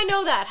 Everybody- How do I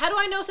know that? How do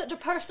I know such a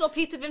personal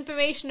piece of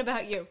information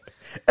about you?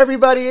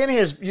 Everybody in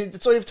here,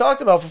 that's all you've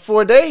talked about for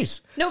 4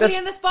 days. Nobody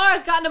in this bar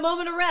has gotten a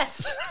moment of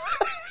rest.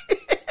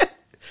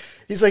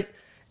 He's like,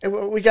 hey,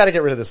 we got to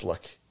get rid of this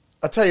look.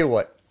 I'll tell you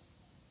what.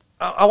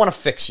 I want to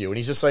fix you. And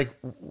he's just like,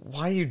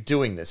 why are you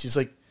doing this? He's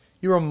like,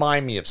 you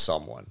remind me of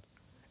someone.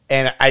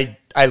 And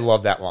I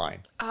love that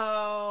line.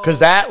 Oh. Because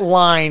that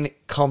line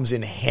comes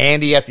in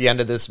handy at the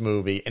end of this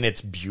movie, and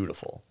it's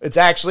beautiful. It's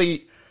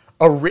actually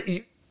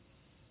it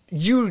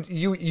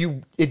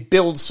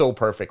builds so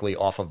perfectly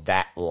off of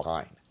that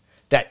line.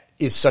 That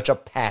is such a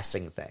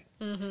passing thing.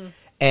 Mm-hmm.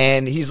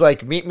 And he's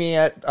like, meet me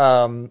at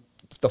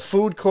the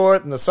food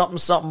court in the something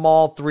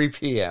mall, 3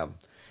 p.m.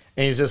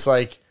 And he's just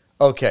like,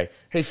 okay,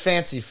 hey,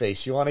 fancy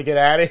face, you want to get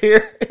out of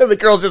here? And the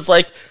girl's just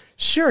like,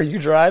 sure, you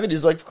driving?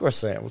 He's like, of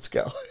course I am. Let's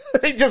go.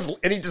 he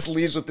just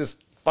leaves with this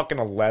fucking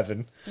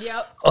 11.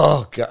 Yep.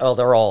 Oh god.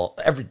 Oh,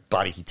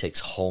 everybody he takes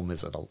home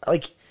is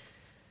like,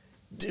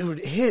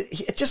 dude.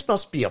 It just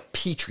must be a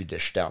petri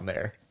dish down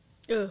there.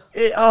 Ugh.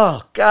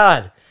 Oh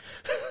god.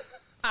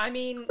 I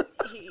mean,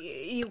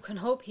 you can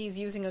hope he's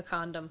using a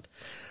condom.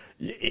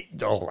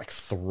 Like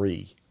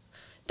 3.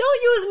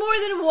 Don't use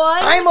more than one.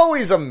 I'm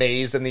always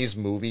amazed in these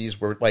movies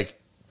where like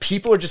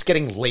people are just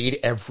getting laid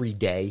every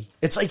day.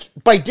 It's like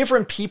by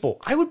different people.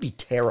 I would be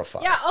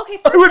terrified. Yeah, okay.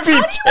 I would be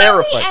how do you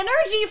terrified. have the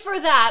energy for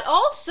that?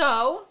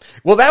 Also,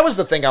 well, that was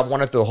the thing I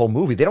wanted through the whole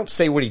movie. They don't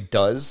say what he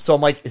does, so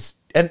I'm like,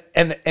 and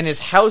his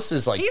house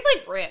is like he's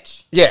like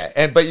rich.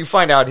 Yeah, but you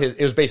find out it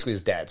was basically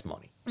his dad's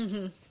money,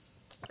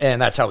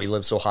 and that's how he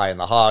lives so high in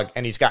the hog,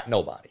 and he's got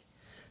nobody.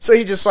 So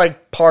he just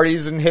like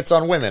parties and hits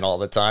on women all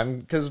the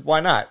time because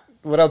why not?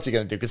 What else are you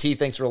going to do? Because he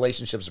thinks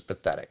relationships are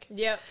pathetic.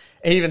 Yep.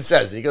 And he even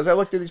says, he goes, I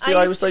looked at these people,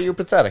 I always thought you were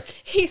pathetic.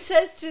 He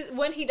says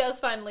when he does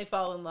finally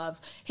fall in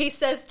love, he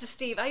says to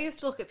Steve, I used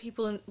to look at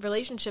people in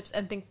relationships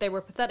and think they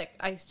were pathetic.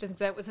 I used to think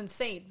that was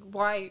insane.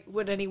 Why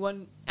would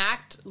anyone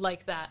act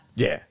like that?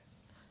 Yeah.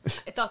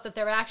 I thought that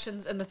their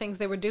actions and the things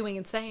they were doing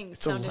and saying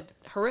sounded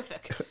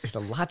horrific.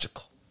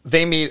 Illogical.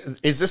 They meet,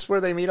 is this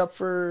where they meet up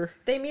for?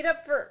 They meet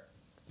up for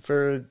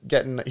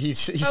getting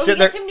he's he sitting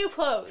gets there. him new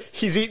clothes.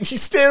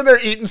 He's standing there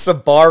eating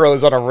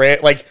Sbarros on a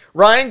like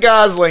Ryan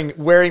Gosling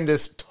wearing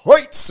this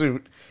tight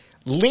suit,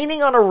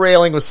 leaning on a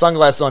railing with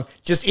sunglasses on,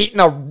 just eating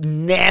a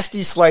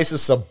nasty slice of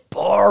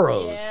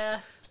Sbarros. Yeah.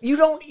 You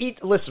don't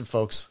eat. Listen,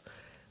 folks,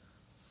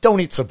 don't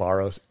eat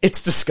Sbarros.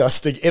 It's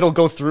disgusting. It'll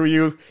go through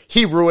you.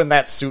 He ruined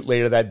that suit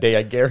later that day,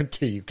 I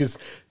guarantee you, because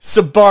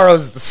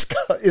Sbarros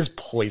is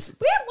poison.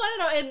 We had one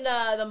in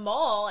the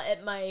mall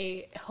at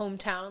my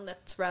hometown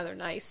that's rather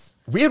nice.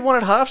 We had one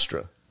at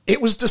Hofstra. It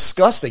was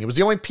disgusting. It was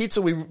the only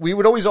pizza we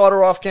would always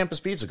order off-campus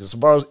pizza because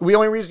Sbarro's. The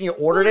only reason you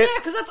ordered it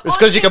was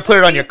because you could put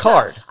it on your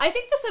card. I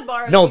think the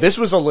Sbarro's. No, this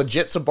was a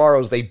legit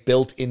Sbarro's they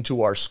built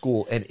into our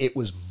school, and it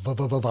was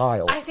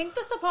vile. I think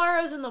the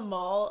Sbarro's in the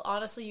mall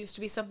honestly used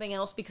to be something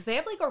else because they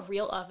have like a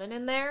real oven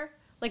in there,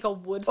 like a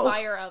wood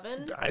fire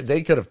oven.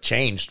 They could have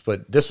changed,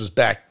 but this was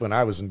back when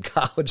I was in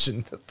college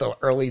in the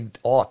early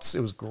aughts. It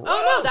was gross.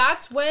 Oh no,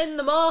 that's when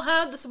the mall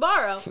had the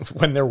Sbarro.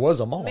 When there was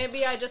a mall.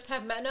 Maybe I just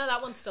have no.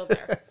 That one's still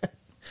there.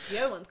 The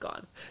other one's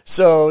gone.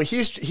 So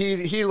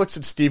he looks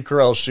at Steve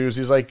Carell's shoes.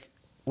 He's like,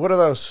 "What are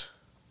those?"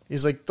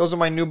 He's like, "Those are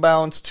my New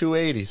Balance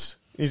 280s."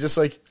 He's just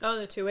like, "Oh,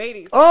 the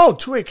 280s." Oh,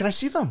 280. Can I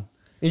see them?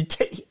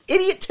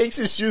 Idiot takes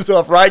his shoes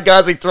off. Ryan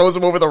Gosling throws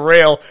them over the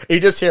rail. And you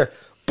just hear,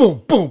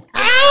 boom, boom.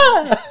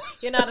 Ah!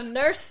 You're not a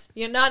nurse.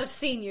 You're not a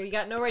senior. You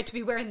got no right to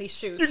be wearing these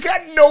shoes. You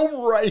got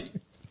no right.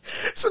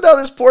 So now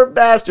this poor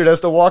bastard has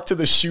to walk to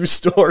the shoe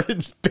store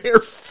in bare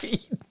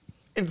feet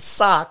in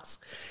socks.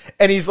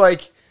 And he's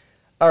like,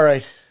 all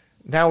right,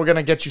 now we're going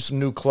to get you some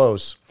new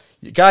clothes.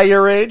 A guy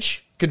your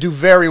age could do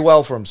very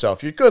well for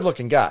himself. You're a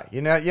good-looking guy.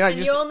 You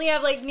only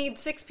have need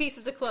 6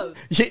 pieces of clothes.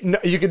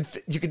 You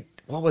could.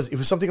 What was it? It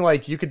was something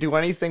like you could do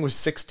anything with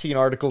 16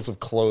 articles of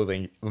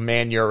clothing. A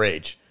man your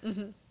age.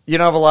 Mm-hmm. You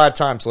don't have a lot of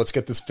time, so let's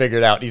get this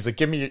figured out. And he's like,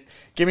 give me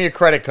a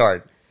credit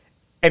card.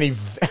 and he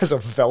has a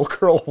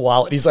Velcro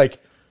wallet. He's like,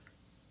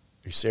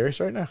 "Are you serious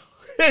right now?"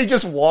 And he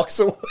just walks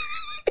away.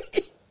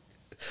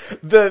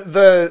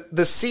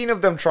 The scene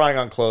of them trying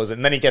on clothes,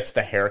 and then he gets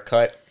the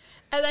haircut.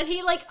 And then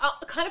he, like,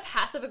 kind of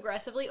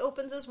passive-aggressively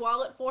opens his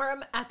wallet for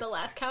him at the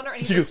last counter,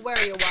 and he's like,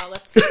 where are your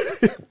wallets?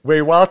 Where are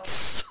your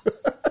wallets?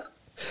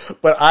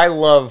 But I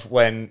love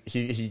when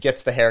he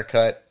gets the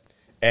haircut,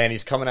 and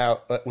he's coming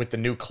out with the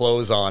new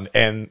clothes on,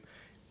 and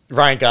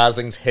Ryan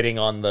Gosling's hitting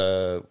on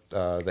the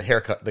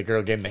haircut. The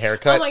girl gave him the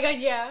haircut. Oh, my God,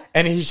 yeah.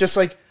 And he's just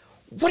like,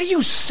 what are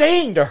you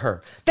saying to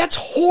her? That's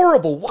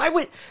horrible. Why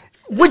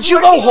would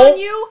you go home?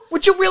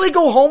 Would you really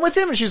go home with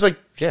him? And she's like,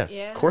 yeah.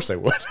 Of course I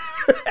would.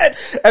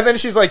 and then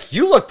she's like,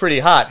 you look pretty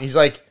hot. And he's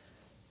like,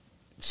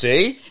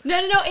 see? No.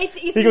 It's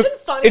He even goes,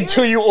 funnier.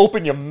 until you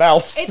open your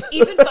mouth. It's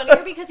even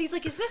funnier because he's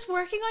like, is this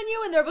working on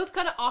you? And they're both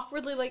kind of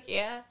awkwardly like,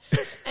 yeah.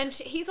 And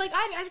he's like,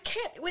 I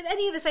can't with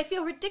any of this. I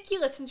feel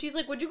ridiculous. And she's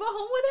like, would you go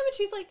home with him? And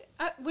she's like,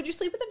 would you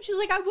sleep with him? She's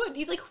like, I would. And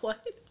he's like, what?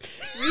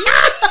 Really?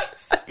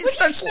 He What are you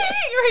starts saying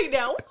right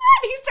now? What?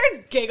 He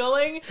starts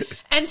giggling.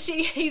 And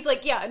he's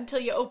like, yeah, until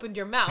you opened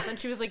your mouth. And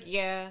she was like,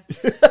 yeah.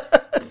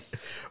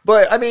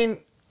 But, I mean,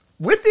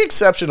 with the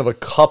exception of a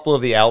couple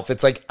of the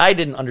outfits, like, I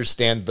didn't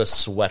understand the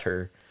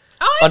sweater.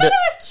 Oh, I thought it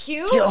was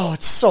cute. Oh,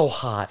 it's so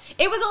hot.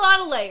 It was a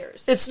lot of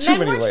layers. It's too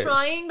many layers. Men were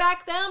trying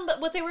back then,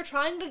 but what they were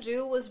trying to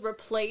do was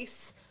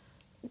replace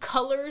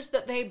colors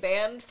that they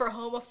banned for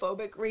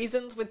homophobic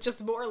reasons with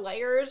just more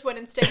layers, when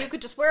instead you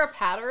could just wear a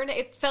pattern.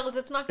 Fellas,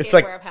 it's not gay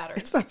to wear a pattern.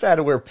 It's not bad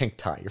to wear a pink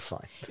tie. You're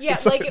fine. Yeah,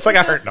 it's like like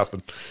I hurt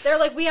nothing. They're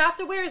like, we have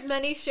to wear as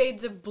many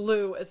shades of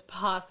blue as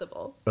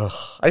possible. Ugh,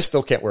 I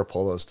still can't wear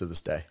polos to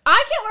this day.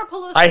 I can't wear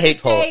polos. I to hate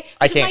this polo. day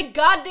I because can't. my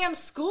goddamn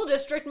school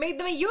district made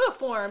them a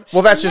uniform.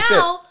 Well, that's just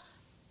it.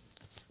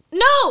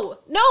 No,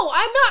 I'm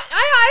not.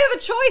 I have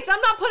a choice. I'm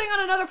not putting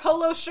on another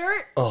polo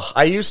shirt. Oh,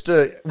 I used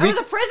to. I was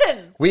a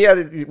prison.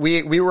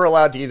 We were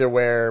allowed to either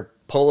wear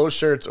polo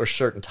shirts or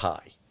shirt and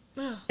tie,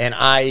 and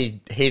I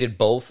hated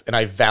both. And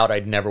I vowed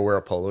I'd never wear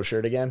a polo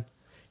shirt again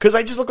because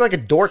I just look like a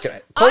dork in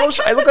it. I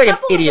look like an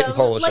idiot in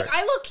polo shirts. Like,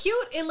 I look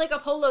cute in like a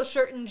polo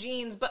shirt and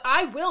jeans, but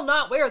I will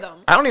not wear them.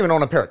 I don't even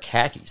own a pair of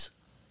khakis.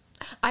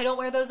 I don't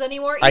wear those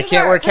anymore either. I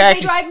can't wear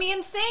khakis. They drive me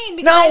insane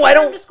because I wear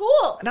them to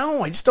school.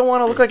 No, I just don't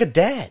want to look like a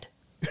dad.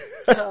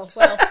 Oh,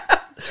 well.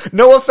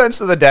 No offense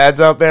to the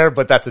dads out there,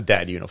 but that's a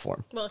dad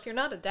uniform. Well, if you're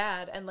not a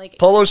dad and like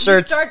polo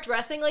shirts, you start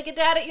dressing like a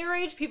dad at your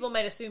age, people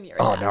might assume you're a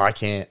dad. Oh no, I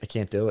can't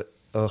do it.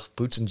 Oh,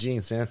 boots and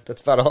jeans, man.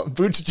 That's about all.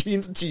 Boots,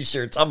 jeans, and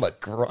t-shirts. I'm a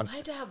grunt.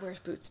 My dad wears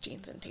boots,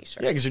 jeans, and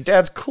t-shirts. Yeah, because your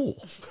dad's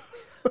cool.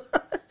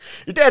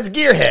 Your dad's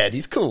gearhead.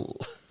 He's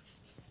cool.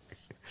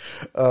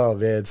 Oh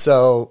man.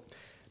 So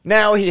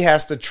now he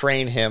has to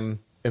train him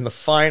in the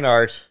fine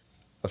art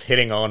of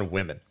hitting on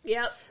women.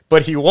 Yep.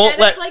 But he won't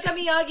It's like a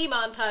Miyagi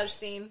montage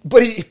scene.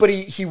 But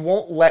he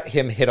won't let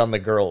him hit on the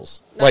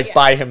girls Not yet.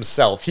 by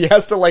himself. He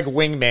has to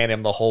wingman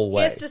him the whole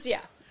way. It's just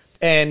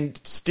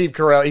And Steve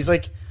Carell, he's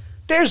like,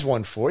 "There's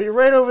one for you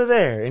right over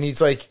there." And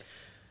he's like,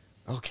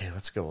 "Okay,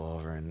 let's go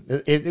over." And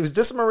was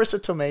this a Marisa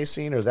Tomei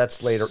scene or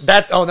that's later?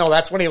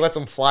 That's when he lets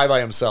him fly by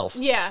himself.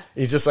 Yeah.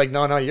 He's just like,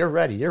 "No, you're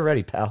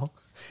ready, pal.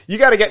 You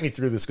got to get me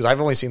through this because I've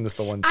only seen this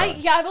the one time."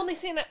 I've only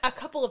seen it a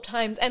couple of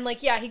times, and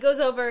he goes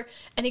over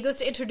and he goes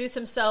to introduce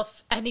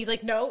himself, and he's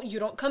like, "No, you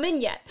don't come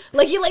in yet."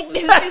 Like he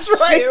misses his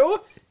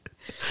cue,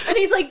 and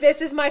he's like,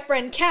 "This is my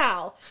friend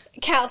Cal.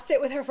 Cal, sit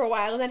with her for a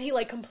while," and then he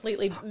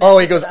completely. Oh,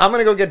 he goes, "I'm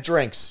gonna go get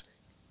drinks.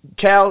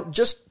 Cal,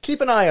 just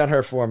keep an eye on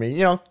her for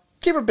me.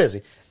 Keep her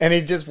busy." And he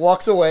just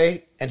walks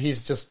away, and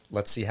he's just,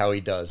 let's see how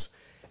he does.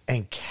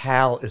 And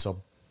Cal is a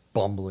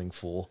bumbling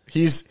fool.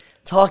 He's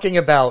talking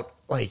about.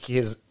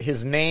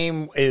 His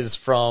name is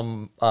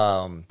from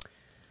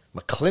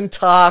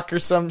McClintock or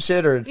some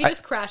shit, or he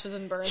just crashes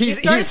and burns. He's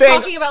He's saying,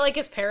 talking about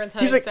his parents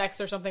having sex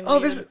or something. Oh,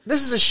 this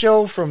is a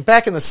show from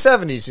back in the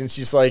 70s, and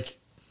she's like,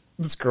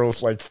 this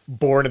girl's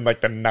born in the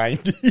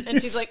 90s, and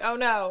she's like, oh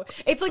no,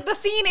 it's like the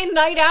scene in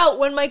Night Out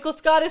when Michael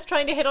Scott is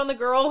trying to hit on the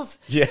girls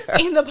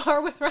in the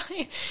bar with Ryan,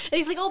 and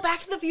he's like, oh, Back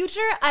to the Future,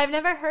 I've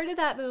never heard of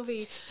that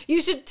movie.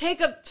 You should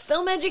take a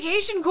film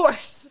education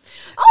course.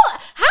 Oh,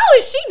 how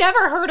has she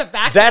never heard of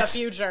Back to the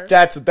Future?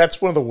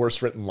 That's one of the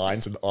worst written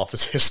lines in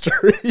Office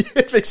history.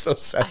 It makes no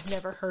sense.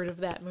 I've never heard of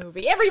that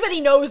movie.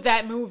 Everybody knows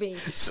that movie.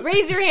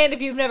 Raise your hand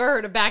if you've never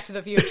heard of Back to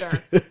the Future.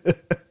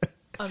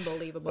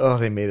 Unbelievable. Oh,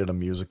 they made it a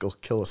musical.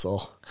 Kill us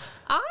all.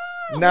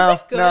 Was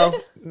it good? No,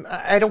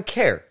 I don't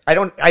care. I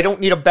don't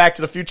need a Back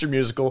to the Future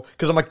musical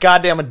because I'm a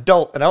goddamn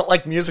adult and I don't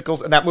like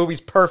musicals. And that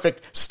movie's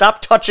perfect.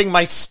 Stop touching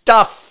my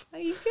stuff. Are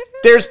you kidding?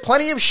 There's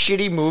plenty of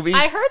shitty movies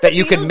I heard that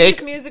you can make.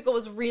 Beetlejuice musical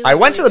was really. I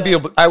went really to the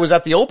good. I was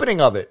at the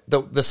opening of it.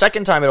 The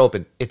second time it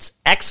opened, it's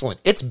excellent.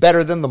 It's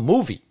better than the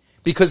movie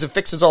because it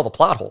fixes all the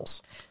plot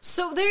holes.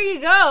 So there you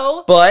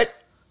go. But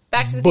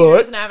Back to the Future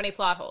doesn't have any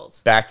plot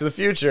holes. Back to the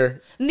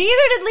Future.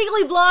 Neither did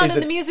Legally Blonde,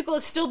 and the musical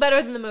is still better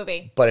than the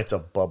movie. But it's a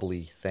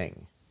bubbly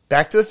thing.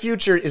 Back to the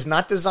Future is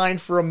not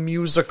designed for a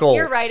musical.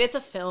 You're right, it's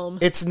a film.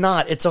 It's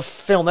not. It's a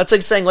film. That's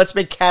like saying, let's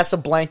make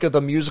Casablanca the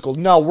musical.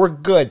 No, we're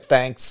good,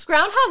 thanks.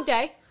 Groundhog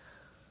Day.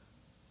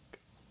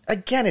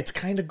 again, it's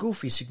kind of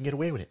goofy, so you can get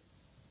away with it.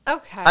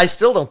 Okay. I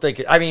still don't think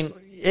it. I mean,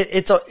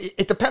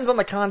 it depends on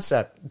the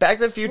concept. Back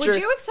to the Future.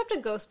 Would you accept a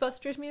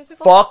Ghostbusters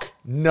musical? Fuck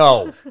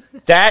no.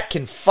 That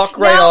can fuck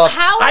right Now, off.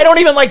 I don't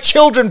even like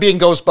children being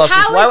Ghostbusters.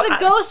 How is the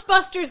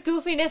Ghostbusters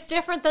goofiness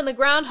different than the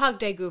Groundhog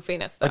Day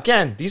goofiness, though?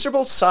 Again, these are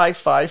both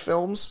sci-fi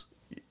films.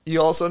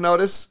 You also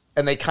notice,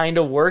 and they kind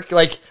of work.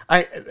 Like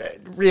I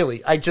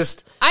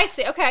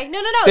see. Okay,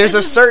 no. There's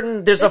a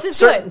certain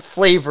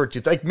flavor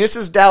to like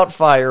Mrs.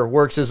 Doubtfire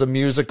works as a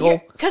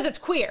musical because it's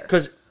queer.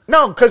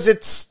 Because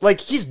it's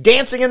like he's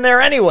dancing in there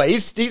anyway.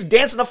 He's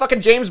dancing to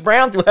fucking James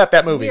Brown throughout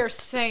that movie. We are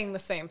saying the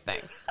same thing.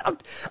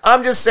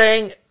 I'm just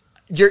saying,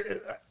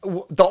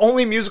 the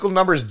only musical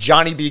number is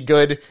Johnny Be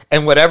Good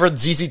and whatever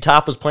ZZ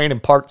Top was playing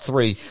in part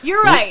 3.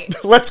 You're right.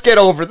 Let's get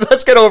over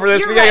this. We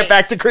gotta get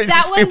back to Crazy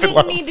Stupid Love. That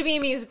one didn't need to be a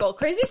musical.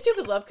 Crazy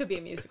Stupid Love could be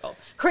a musical.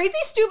 Crazy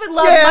Stupid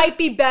Love might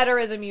be better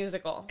as a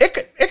musical. It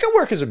could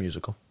work as a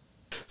musical.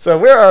 So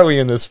where are we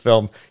in this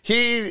film?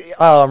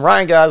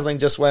 Ryan Gosling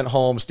just went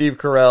home. Steve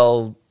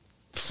Carell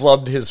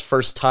flubbed his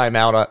first time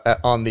out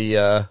on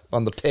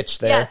the pitch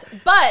there. Yes,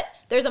 but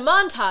there's a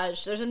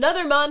montage. There's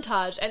another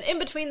montage, and in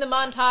between the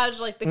montage,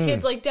 like the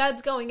kid's like,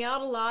 "Dad's going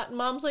out a lot," and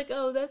Mom's like,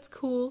 "Oh, that's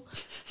cool."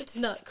 It's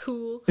not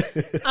cool.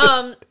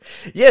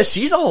 Yeah,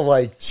 she's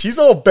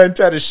all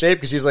bent out of shape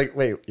because she's like,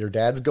 "Wait, your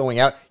dad's going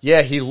out?"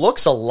 Yeah, he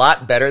looks a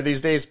lot better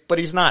these days, but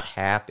he's not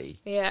happy.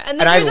 Yeah, and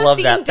then I there's love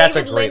a scene. that. That's a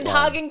David great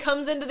line. Lindhagen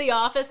comes into the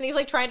office, and he's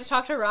like trying to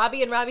talk to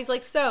Robbie, and Robbie's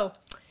like, "So,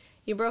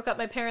 you broke up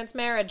my parents'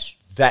 marriage."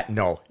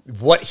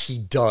 What he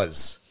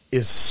does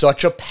is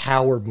such a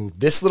power move.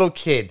 This little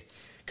kid,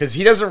 because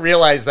he doesn't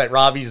realize that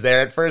Robbie's there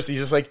at first. He's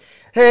just like,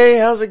 "Hey,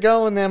 how's it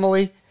going,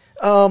 Emily?"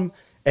 And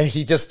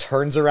he just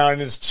turns around in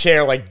his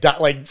chair like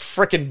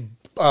frickin'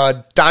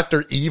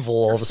 Dr. Evil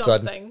all of a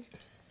sudden.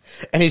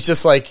 And he's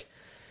just like,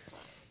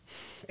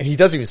 and he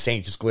doesn't even say it,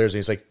 he just glares and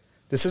he's like,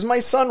 "This is my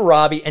son,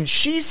 Robbie." And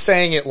she's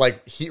saying it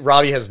like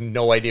Robbie has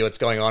no idea what's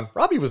going on.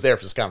 Robbie was there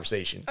for this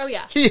conversation. Oh,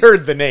 yeah. He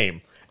heard the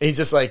name. And he's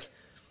just like,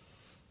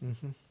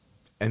 mm-hmm.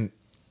 And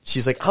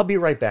she's like, "I'll be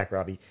right back,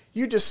 Robbie.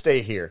 You just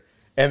stay here."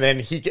 And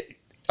then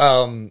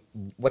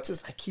what's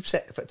his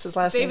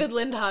last name? David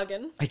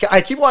Lindhagen.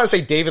 I keep wanting to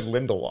say David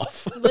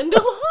Lindelof.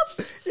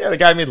 Lindelof? Yeah, the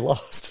guy who made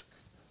Lost.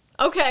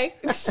 Okay.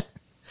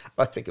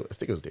 I think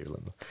it was David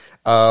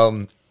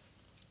Lindelof.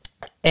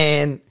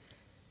 And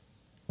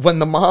when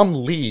the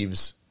mom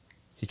leaves,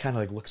 he kind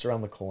of like looks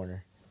around the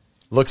corner,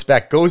 looks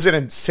back, goes in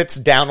and sits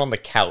down on the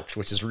couch,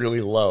 which is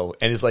really low,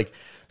 and is like,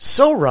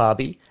 "So,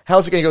 Robbie,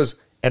 how's it going?" He goes,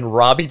 and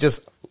Robbie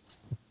just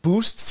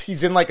boosts.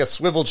 He's in like a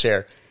swivel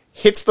chair,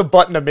 hits the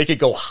button to make it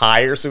go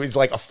higher, so he's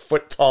like a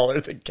foot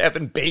taller than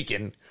Kevin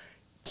Bacon.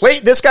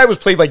 This guy was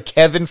played by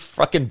Kevin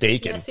fucking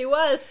Bacon. Yes, he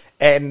was.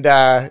 And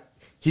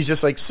he's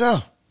just like,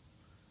 "So,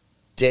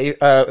 David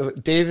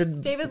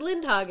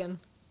Lindhagen.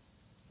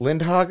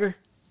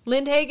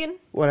 Lindhagen?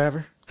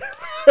 Whatever."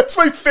 That's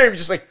my favorite.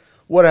 Just like,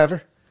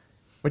 "Whatever.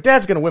 My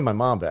dad's going to win my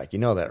mom back. You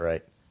know that,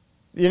 right?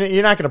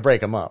 You're not going to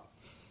break him up."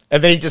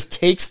 And then he just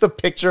takes the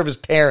picture of his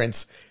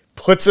parents,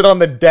 puts it on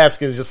the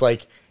desk, and is just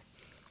like,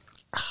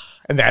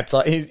 and that's all.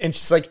 And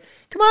she's like,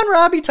 "Come on,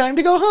 Robbie, time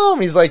to go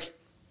home." He's like,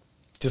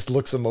 just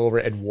looks him over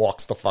and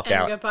walks the fuck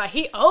out. Goodbye.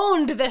 He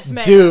owned this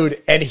man.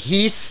 Dude, and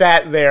he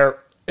sat there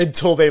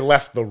until they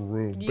left the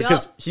room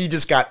because he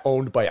just got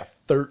owned by a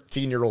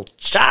 13-year-old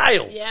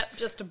child. Yep,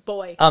 just a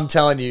boy. I'm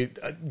telling you,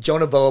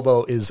 Jonah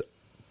Bobo is,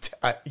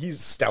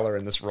 he's stellar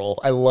in this role.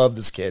 I love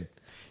this kid.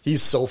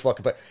 He's so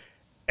fucking fun.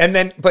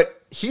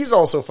 But he's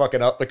also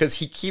fucking up because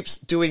he keeps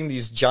doing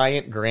these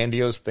giant,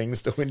 grandiose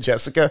things to win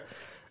Jessica.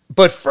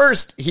 But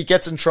first, he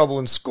gets in trouble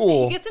in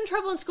school.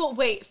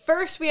 Wait,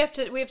 first we have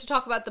to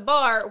talk about the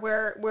bar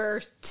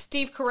where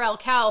Steve Carell,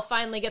 Cal,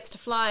 finally gets to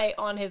fly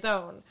on his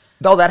own.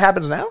 Oh, that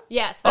happens now?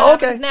 Yes,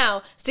 that happens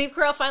now. Steve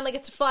Carell finally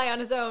gets to fly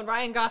on his own.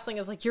 Ryan Gosling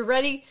is like, "You're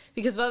ready?"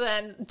 Because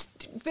then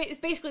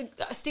basically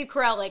Steve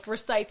Carell like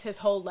recites his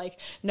whole like,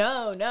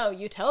 no,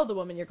 you tell the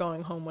woman you're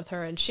going home with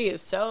her, and she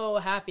is so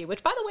happy.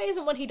 Which, by the way,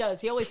 isn't what he does.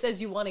 He always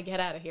says you want to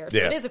get out of here. So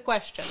it is a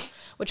question,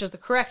 which is the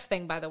correct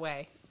thing, by the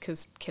way.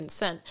 Because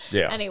consent.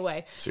 Yeah.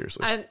 Anyway.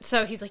 Seriously. And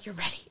so he's like, "You're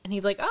ready." And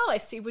he's like, "Oh, I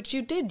see what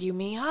you did. You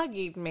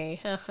Miyagi'd me."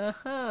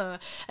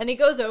 And he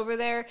goes over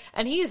there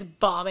and he's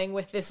bombing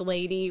with this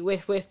lady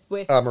with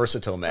Marisa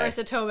Tomei.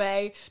 Marisa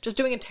Tomei, just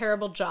doing a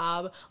terrible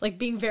job, like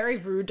being very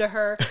rude to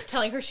her,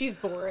 telling her she's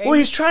boring. Well,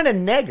 he's trying to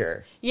neg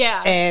her.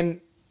 Yeah.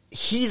 And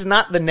he's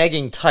not the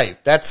negging type.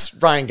 That's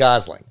Ryan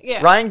Gosling.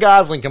 Yeah. Ryan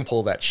Gosling can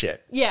pull that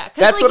shit. Yeah.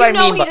 That's like, what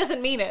I mean. He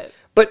doesn't mean it.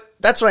 But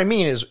that's what I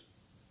mean is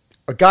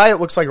a guy that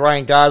looks like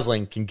Ryan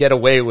Gosling can get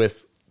away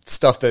with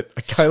stuff that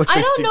a guy looks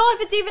like I don't know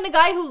if it's even a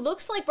guy who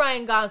looks like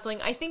Ryan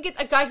Gosling. I think it's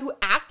a guy who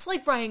acts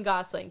like Ryan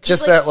Gosling.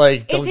 Just like, that,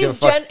 like, don't it's give a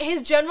fuck.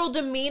 His general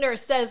demeanor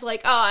says,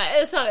 like, "Oh,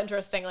 it's not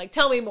interesting. Like,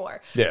 tell me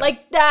more." Yeah.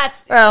 Like,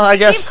 that's... Well, I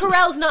guess... Steve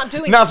Carell's not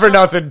doing Not for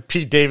nothing,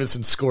 Pete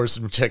Davidson scores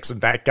some chicks, and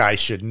that guy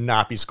should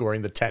not be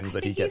scoring the 10s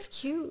that he gets. He's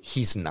cute.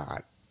 He's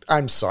not.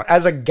 I'm sorry.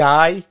 As a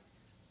guy,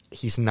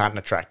 he's not an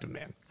attractive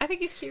man. I think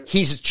he's cute.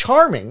 He's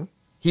charming.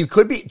 He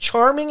could be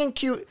charming and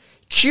cute.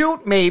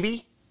 Cute,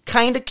 maybe.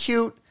 Kind of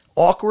cute.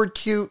 Awkward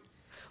cute.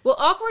 Well,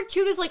 awkward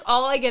cute is like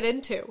all I get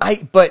into.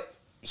 But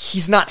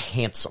he's not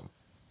handsome.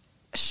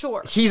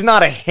 Sure. He's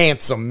not a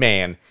handsome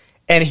man.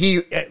 And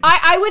he...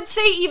 I would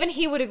say even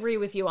he would agree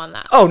with you on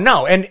that. Oh,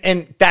 no.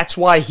 And that's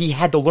why he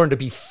had to learn to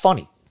be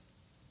funny.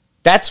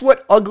 That's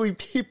what ugly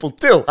people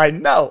do. I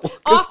know.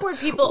 Awkward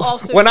people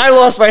also... When I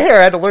lost my hair,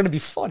 I had to learn to be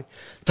funny.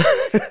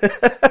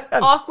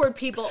 Awkward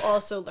people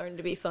also learn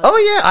to be funny. Oh,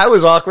 yeah. I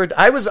was awkward.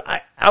 I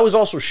was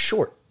also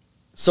short.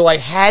 So I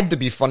had to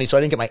be funny so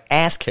I didn't get my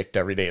ass kicked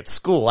every day at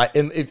school.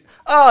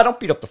 Don't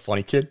beat up the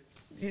funny kid.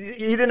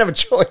 You didn't have a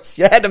choice.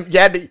 You had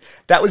to.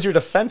 That was your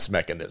defense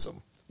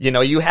mechanism.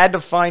 You had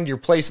to find your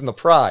place in the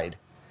pride.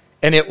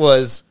 And it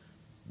was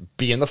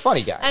being the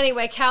funny guy.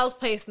 Anyway, Cal's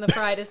place in the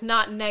pride is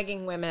not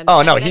negging women.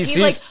 Oh, no. And He's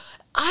like,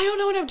 I don't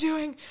know what I'm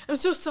doing. I'm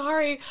so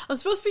sorry. I'm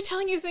supposed to be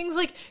telling you things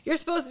like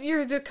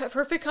you're the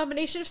perfect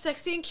combination of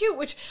sexy and cute,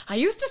 which I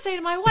used to say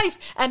to my wife,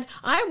 and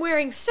I'm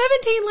wearing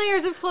 17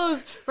 layers of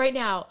clothes right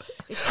now.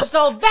 It's just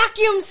all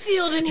vacuum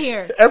sealed in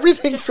here.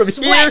 Everything just from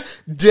sweat.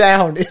 here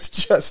down is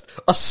just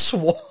a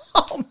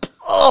swamp.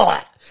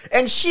 Oh,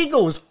 and she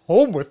goes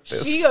home with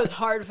this. She goes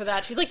hard for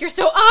that. She's like, you're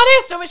so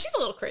honest. Oh, but she's a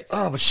little crazy.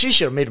 Oh, but she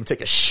should have made him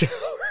take a shower.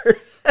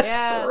 That's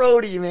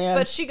grody, man.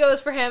 But she goes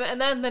for him,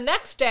 and then the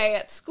next day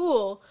at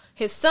school,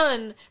 his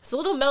son has a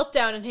little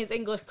meltdown in his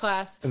English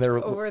class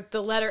over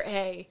the letter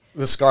A.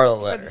 The scarlet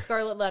letter. Or the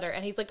scarlet letter.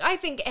 And he's like, I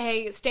think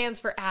A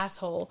stands for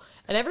asshole.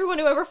 And everyone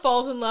who ever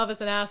falls in love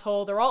is an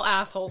asshole. They're all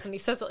assholes. And he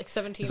says it like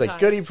 17 times. He's like,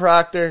 Goody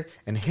Proctor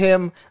and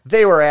him,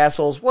 they were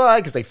assholes. Why?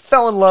 Because they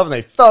fell in love and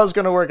they thought it was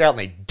going to work out and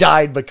they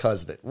died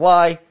because of it.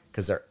 Why?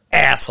 Because they're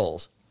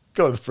assholes.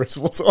 Go to the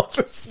principal's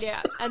office.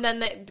 Yeah, and then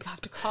they have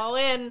to call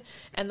in,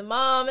 and the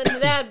mom and the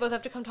dad both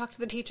have to come talk to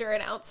the teacher.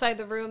 And outside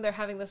the room, they're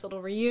having this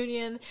little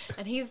reunion.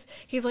 And he's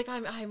like,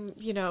 I'm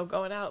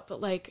going out,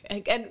 but like,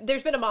 and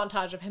there's been a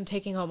montage of him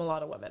taking home a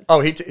lot of women.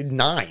 Oh,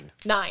 9.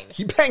 9.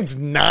 He bangs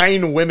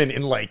 9 women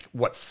in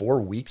 4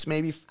 weeks,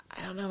 maybe.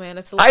 I don't know, man.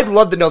 It's. I'd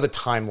love to know the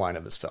timeline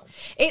of this film.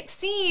 It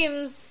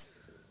seems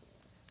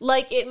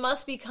like it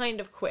must be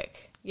kind of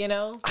quick, I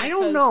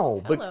don't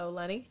know. Hello,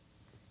 Lenny.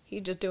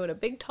 He's just doing a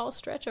big, tall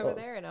stretch over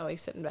there, and now he's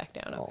sitting back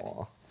down. Okay.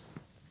 Aw.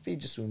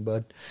 Feed you soon,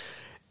 bud.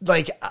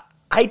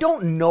 I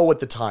don't know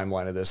what the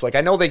timeline of this. I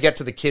know they get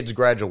to the kid's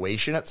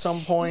graduation at some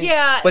point.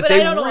 Yeah, but I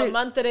don't know what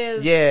month it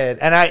is. Yeah,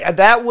 and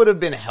that would have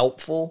been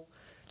helpful.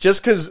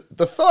 Just because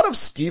the thought of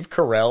Steve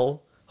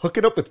Carell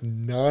hooking up with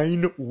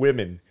 9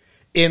 women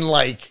in,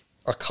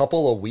 a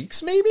couple of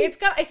weeks, maybe?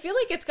 I feel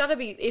like it's got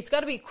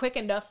to be quick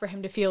enough for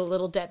him to feel a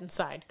little dead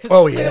inside.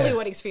 Because it's clearly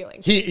what he's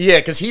feeling.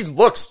 Because he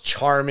looks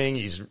charming.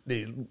 He's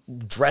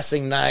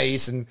dressing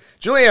nice. And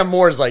Julianne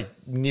Moore's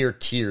near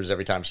tears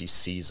every time she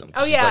sees him.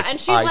 Oh, yeah. And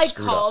she's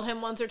called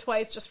him once or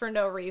twice just for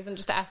no reason,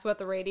 just to ask about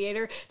the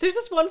radiator. There's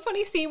this one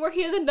funny scene where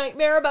he has a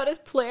nightmare about his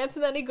plants,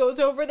 and then he goes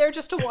over there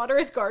just to water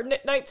his garden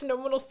at night so no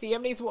one will see him,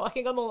 and he's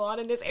walking on the lawn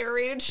in his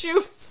aerated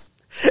shoes.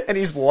 And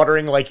he's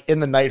watering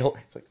in the night hole.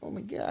 He's like, oh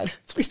my God,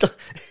 please don't.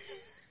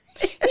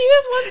 He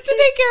just wants to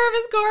take care of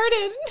his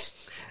garden.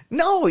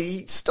 No,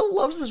 he still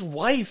loves his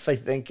wife, I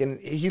think.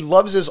 And he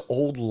loves his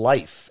old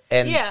life.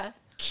 And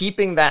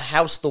keeping that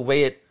house the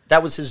way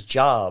that was his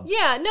job.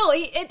 Yeah, no,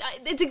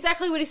 it's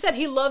exactly what he said.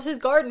 He loves his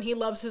garden. He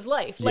loves his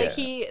life.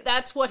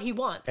 That's what he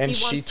wants. And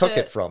she took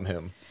it from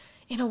him.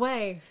 In a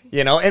way.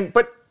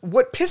 But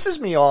what pisses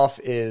me off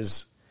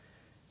is,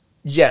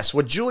 yes,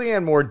 what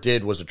Julianne Moore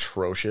did was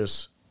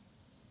atrocious.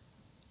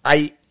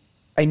 I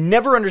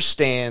never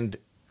understand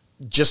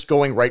just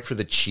going right for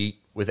the cheat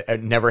with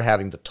never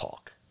having the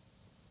talk.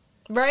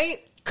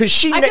 Right? Because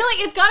I feel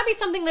like it's got to be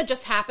something that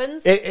just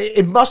happens.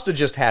 It must have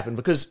just happened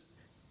because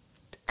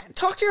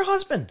talk to your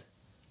husband.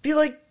 Be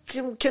like,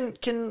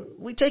 can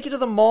we take you to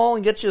the mall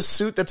and get you a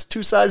suit that's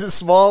 2 sizes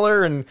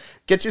smaller and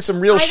get you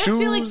some real shoes? I just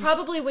feel like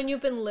probably when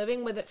you've been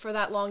living with it for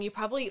that long, you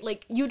probably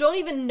you don't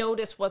even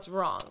notice what's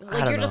wrong.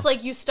 You're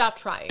just you stop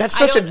trying. That's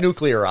such a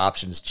nuclear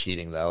options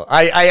cheating though.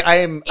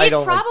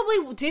 It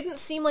probably didn't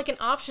seem like an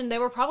option. They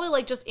were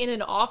probably just in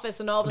an office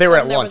and all of a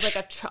sudden there lunch.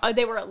 was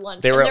they were at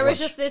lunch. They were and at there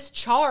was lunch. just this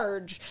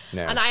charge.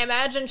 Yeah. And I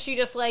imagine she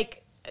just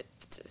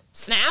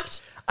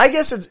snapped. I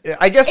guess it's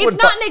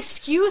not an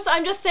excuse.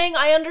 I'm just saying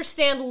I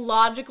understand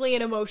logically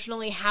and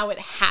emotionally how it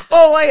happened.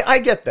 Oh, I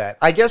get that.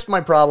 I guess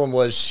my problem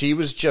was she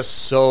was just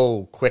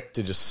so quick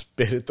to just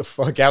spit it the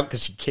fuck out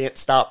because she can't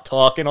stop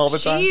talking all the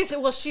time.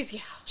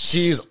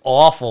 She's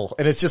awful.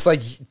 And it's just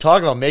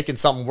talk about making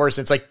something worse.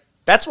 It's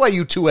that's why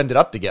you two ended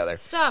up together.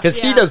 Because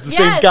he does the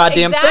same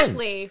goddamn thing.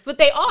 Exactly. But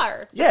they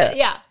are. Yeah.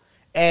 Yeah.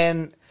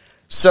 And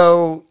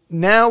so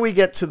now we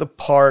get to the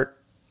part.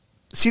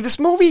 See, this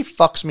movie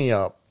fucks me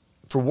up.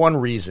 For one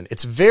reason, I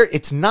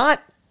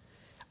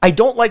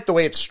don't like the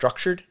way it's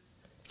structured.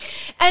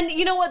 And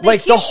you know what?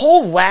 The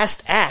whole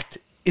last act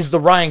is the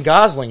Ryan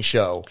Gosling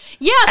show.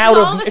 Yeah,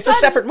 it's a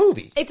separate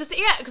movie.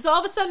 Because all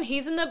of a sudden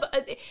he's in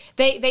the.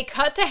 They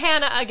cut to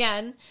Hannah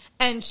again,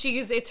 and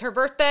it's her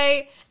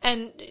birthday,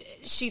 and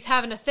she's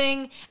having a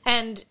thing,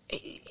 and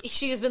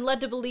she has been led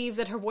to believe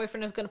that her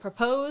boyfriend is going to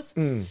propose,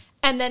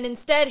 And then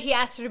instead, he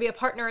asked her to be a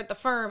partner at the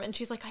firm, and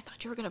she's like, I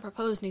thought you were going to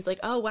propose. And he's like,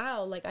 oh,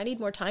 wow, like, I need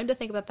more time to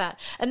think about that.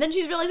 And then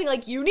she's realizing,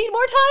 like, you need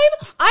more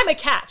time? I'm a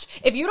catch.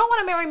 If you don't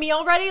want to marry me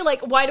already,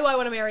 like, why do I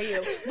want to marry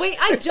you? Wait,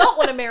 I don't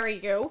want to marry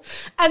you.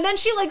 And then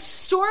she, like,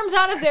 storms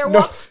out of there,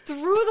 walks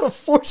through the...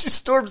 Before she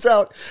storms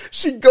out,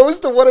 she goes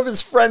to one of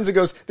his friends and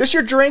goes, this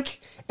your drink?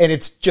 And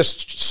it's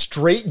just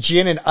straight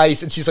gin and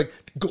ice. And she's like,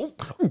 go,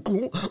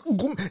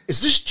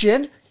 is this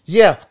gin?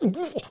 Yeah.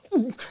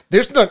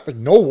 There's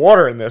no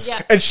water in this.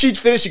 Yeah. And she'd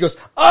finish. She goes,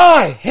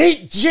 I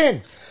hate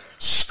gin.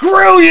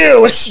 Screw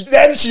you. And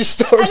then she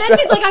storms out. And then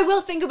she's like, I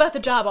will think about the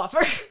job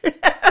offer.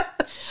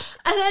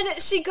 And then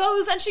she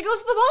goes to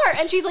the bar,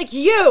 and she's like,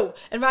 you.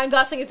 And Ryan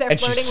Gosling is there and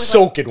flirting she's with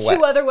soaking like, wet.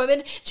 2 other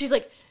women. She's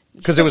like,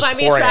 because it was find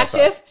me pouring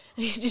attractive? outside.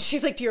 And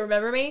she's like, do you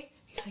remember me?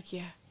 He's like,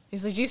 yeah.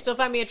 He's like, do you still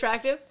find me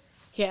attractive?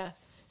 Yeah.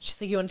 She's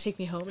like, you want to take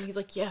me home? And he's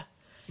like, yeah.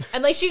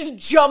 And like she just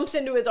jumps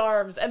into his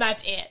arms, and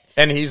that's it.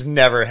 And he's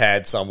never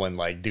had someone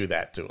like do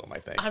that to him, I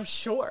think. I'm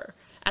sure.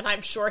 And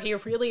I'm sure he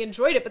really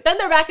enjoyed it. But then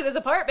they're back at his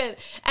apartment,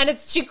 and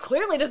she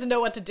clearly doesn't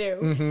know what to do.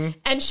 Mm-hmm.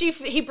 And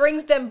he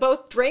brings them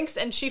both drinks,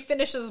 and she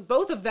finishes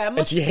both of them.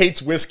 And she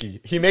hates whiskey.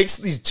 He makes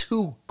these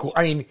two...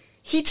 I mean,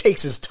 he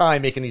takes his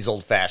time making these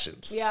old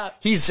fashions. Yeah.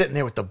 He's sitting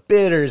there with the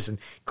bitters and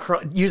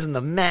using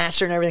the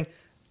masher and everything.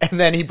 And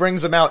then he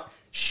brings them out.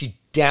 She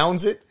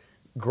downs it.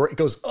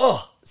 Goes,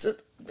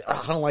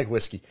 I don't like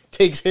whiskey.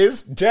 Takes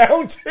his,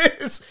 downs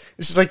his.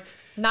 And she's like...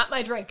 Not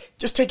my drink.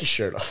 Just take your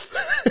shirt off.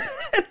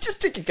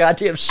 Just take your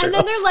goddamn shirt off. And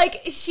then they're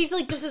like, she's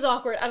like, this is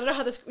awkward. I don't know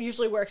how this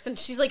usually works. And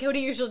she's like, what do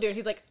you usually do? And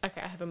he's like,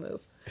 okay, I have a move.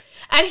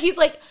 And he's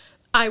like,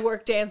 I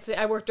work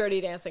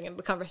dirty dancing in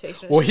the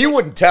conversation. Well, he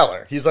wouldn't tell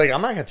her. He's like,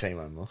 I'm not going to tell you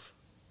my move.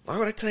 Why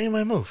would I tell you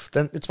my move?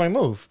 Then it's my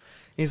move.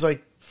 He's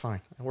like,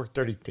 fine. I work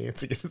dirty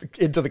dancing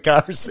into the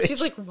conversation.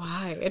 She's like,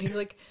 why? And he's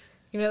like,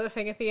 you know the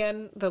thing at the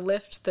end, the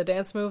lift, the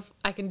dance move?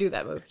 I can do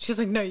that move. She's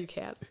like, no, you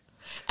can't.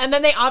 And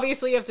then they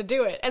obviously have to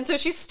do it. And so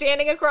she's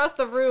standing across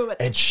the room.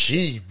 And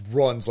she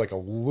runs like a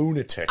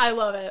lunatic. I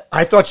love it.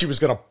 I thought she was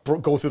going to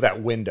go through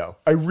that window.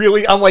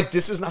 I'm like,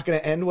 this is not going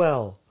to end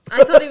well.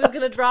 I thought he was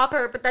going to drop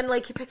her, but then,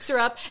 like, he picks her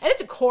up. And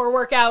it's a core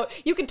workout.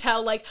 You can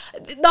tell, like,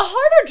 the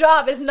harder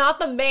job is not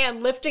the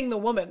man lifting the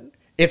woman.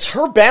 It's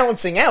her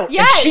balancing out.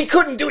 Yes. And she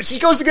couldn't do it. She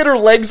goes to get her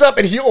legs up,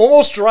 and he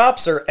almost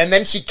drops her. And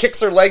then she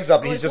kicks her legs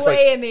up, and he's just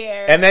way like... in the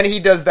air. And then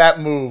he does that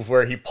move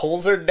where he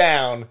pulls her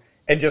down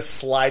and just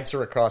slides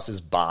her across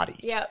his body.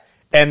 Yep.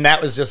 And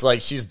that was just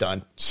like, she's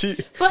done.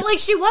 But, like,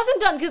 she wasn't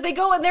done because they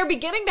go and they're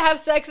beginning to have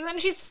sex and then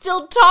she's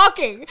still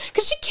talking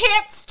because she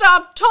can't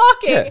stop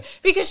talking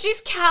because she's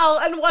Cal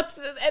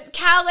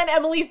and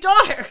Emily's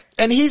daughter.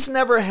 And he's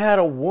never had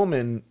a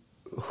woman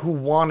who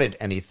wanted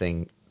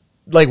anything,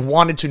 like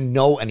wanted to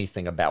know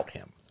anything about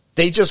him.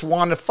 They just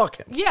want to fuck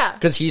him. Yeah.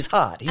 Because he's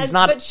hot.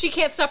 But she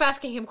can't stop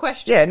asking him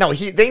questions. Yeah, no,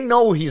 they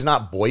know he's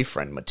not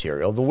boyfriend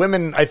material. The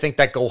women, I think,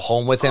 that go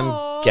home with him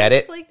get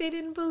it. It's like they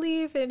didn't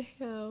believe in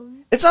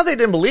him. It's not they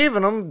didn't believe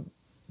in him.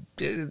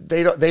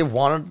 They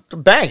wanted to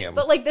bang him.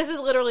 But, like, this is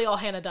literally all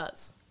Hannah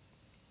does.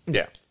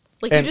 Yeah.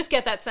 Like, you just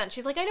get that sense.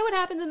 She's like, I know what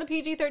happens in the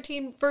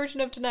PG-13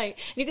 version of Tonight.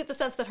 And you get the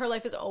sense that her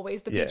life is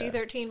always the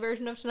PG-13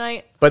 version of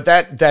Tonight. But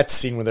that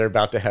scene when they're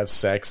about to have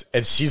sex,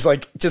 and she's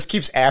like, just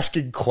keeps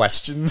asking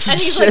questions. And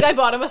he's shit. like, I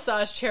bought a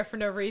massage chair for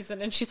no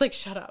reason. And she's like,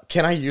 shut up.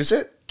 Can I use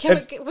it?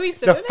 Can we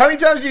sit in it? How many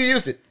times have you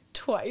used it?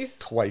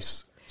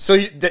 Twice. So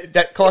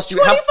that cost you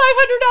 $2,500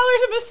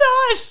 a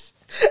massage.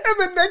 And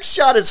the next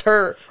shot is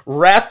her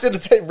wrapped in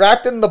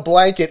the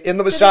blanket in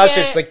the massage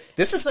chair. She's like,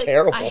 this is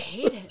terrible. I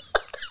hate it.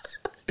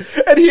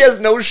 And he has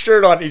no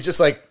shirt on. He's just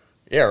like,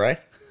 yeah, right.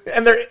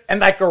 And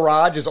that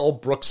garage is all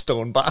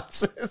Brookstone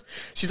boxes.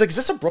 She's like, is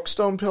this a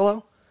Brookstone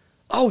pillow?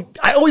 Oh,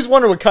 I always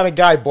wonder what kind of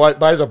guy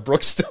buys a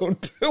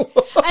Brookstone pillow.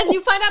 And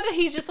you find out that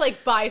he just,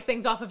 like, buys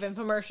things off of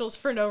infomercials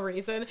for no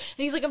reason. And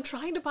he's like, I'm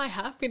trying to buy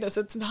happiness.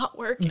 It's not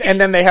working. And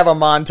then they have a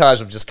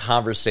montage of just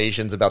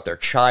conversations about their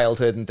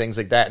childhood and things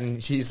like that.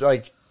 And she's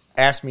like,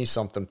 ask me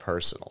something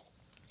personal.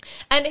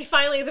 And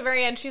finally, at the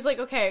very end, she's like,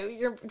 okay,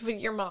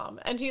 your mom.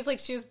 And he's like,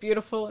 she was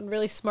beautiful and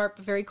really smart,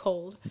 but very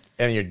cold.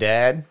 And your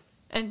dad?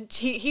 And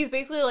he's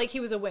basically like, he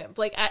was a wimp.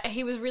 Like,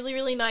 he was really,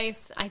 really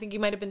nice. I think he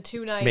might have been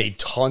too nice. Made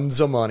tons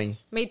of money,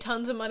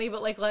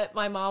 but, like, let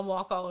my mom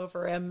walk all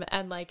over him.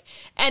 And, like,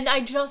 and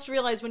I just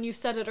realized when you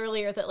said it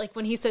earlier that, like,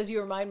 when he says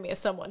you remind me of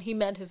someone, he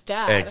meant his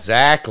dad.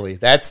 Exactly.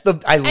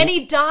 And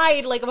he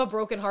died, like, of a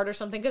broken heart or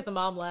something because the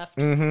mom left.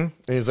 Mm-hmm. And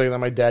he's like,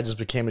 my dad just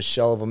became a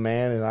shell of a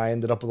man, and I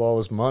ended up with all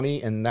his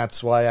money, and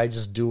that's why I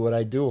just do what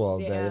I do all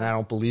day. And I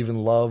don't believe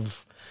in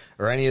love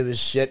or any of this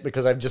shit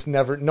because I've just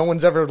no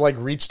one's ever, like,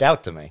 reached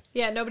out to me.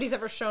 Yeah, nobody's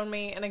ever shown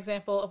me an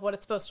example of what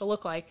it's supposed to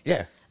look like.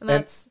 Yeah.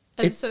 And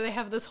so they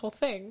have this whole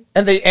thing.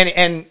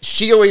 And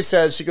she always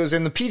says, she goes,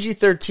 in the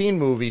PG-13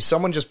 movie,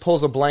 someone just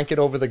pulls a blanket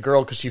over the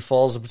girl because she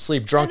falls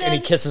asleep drunk and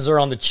he kisses her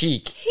on the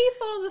cheek. He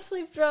falls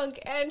asleep drunk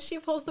and she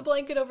pulls the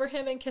blanket over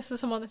him and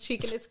kisses him on the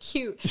cheek and it's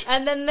cute.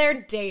 And then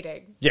they're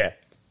dating. Yeah.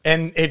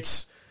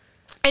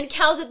 And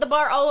Cal's at the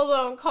bar all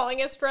alone calling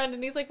his friend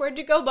and he's like, where'd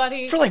you go,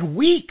 buddy? For like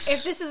weeks.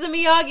 If this is a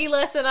Miyagi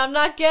lesson, I'm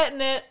not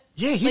getting it.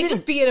 Yeah, he like didn't.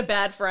 just being a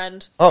bad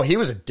friend. Oh, he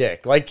was a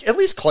dick. Like, at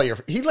least call your.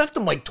 He left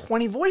him like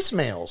 20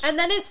 voicemails. And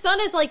then his son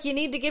is like, "You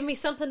need to give me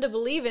something to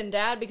believe in,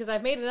 Dad, because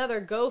I've made another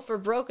go for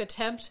broke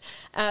attempt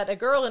at a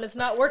girl and it's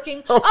not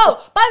working."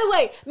 Oh, by the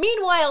way,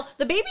 meanwhile,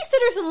 the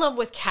babysitter's in love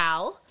with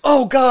Cal.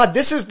 Oh God,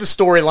 this is the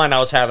storyline I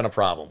was having a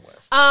problem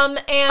with. And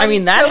I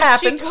mean, that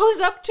happens. She goes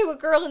up to a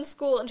girl in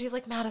school and she's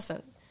like,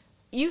 "Madison,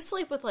 you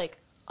sleep with like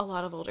a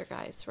lot of older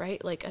guys,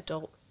 right? Like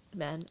adult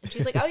men." And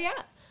she's like, "Oh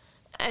yeah."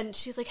 And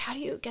she's like, "How do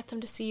you get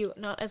them to see you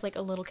not as like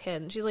a little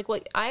kid?" And she's like, "Well,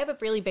 I have a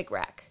really big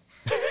rack.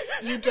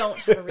 You don't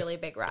have a really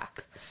big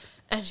rack."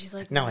 And she's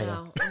like, No, I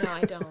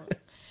don't.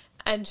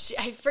 And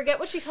I forget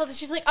what she tells us.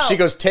 She's like, "Oh." She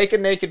goes, take a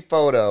naked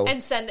photo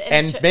And send it.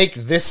 and make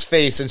this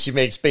face, and she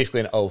makes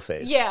basically an O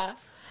face. Yeah.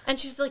 And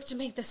she's like, "To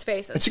make this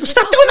face." And she goes, she's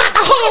 "Stop like, doing that in the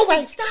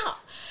hallway!" Stop.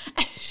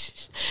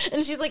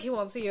 And she's like, "He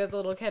won't see you as a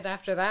little kid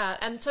after that."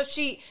 And so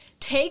she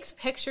takes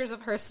pictures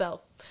of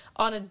herself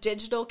on a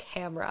digital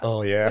camera.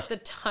 Oh, yeah. With the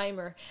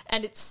timer.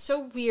 And it's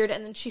so weird.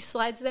 And then she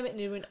slides them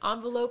into an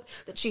envelope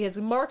that she has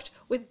marked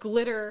with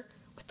glitter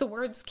with the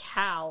words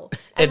Cal.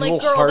 And like, little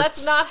girl, hearts.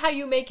 that's not how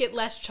you make it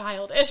less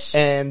childish.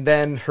 And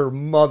then her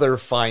mother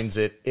finds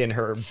it in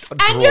her drawer.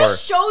 And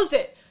just shows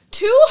it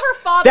to her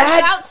father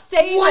without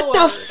saying what a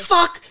word. the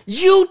fuck?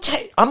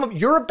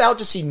 You're about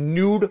to see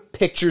nude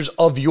pictures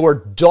of your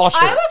daughter.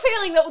 I have a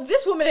feeling that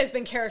this woman has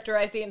been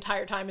characterized the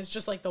entire time as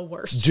just like the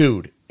worst.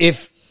 Dude,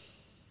 if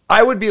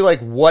I would be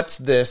like, what's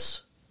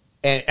this?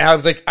 And I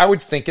was like, I would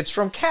think it's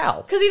from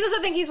Cal. Because he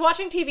doesn't think he's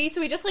watching TV,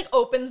 so he just like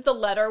opens the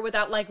letter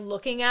without like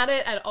looking at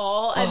it at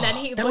all, and then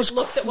he like,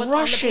 looks at what's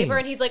on the paper,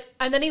 and he's like,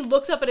 and then he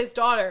looks up at his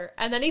daughter,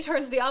 and then he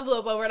turns the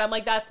envelope over, and I'm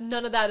like, that's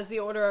none of that is the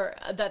order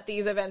that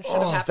these events should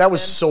have happened. That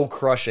was so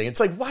crushing. It's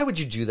like, why would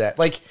you do that?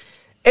 Like,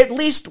 at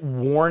least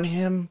warn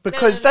him,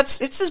 because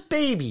it's his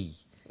baby.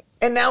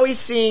 And now he's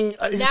seeing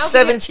his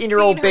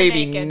 17-year-old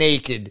baby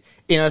naked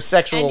in a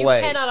sexual way.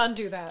 And you cannot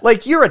undo that.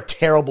 Like, you're a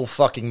terrible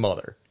fucking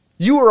mother.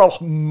 You are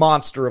a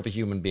monster of a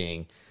human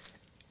being.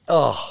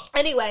 Ugh.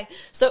 Anyway,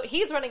 so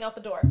he's running out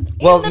the door.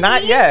 Well,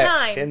 not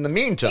yet. In the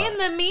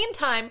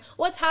meantime,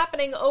 what's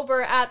happening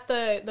over at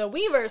the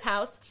Weaver's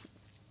house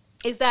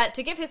is that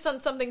to give his son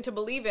something to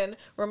believe in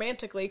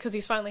romantically, because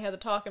he's finally had the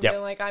talk and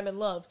being like, I'm in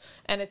love,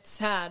 and it's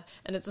sad,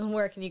 and it doesn't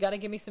work, and you got to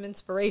give me some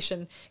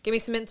inspiration. Give me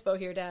some inspo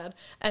here, Dad.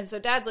 And so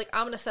Dad's like,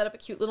 I'm going to set up a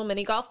cute little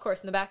mini golf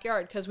course in the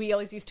backyard, because we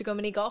always used to go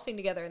mini golfing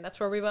together, and that's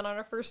where we went on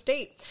our first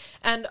date.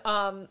 And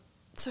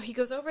so he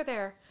goes over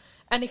there,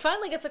 and he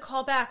finally gets a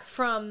call back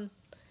from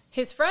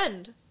his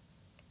friend.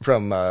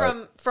 From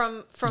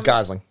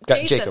Gosling.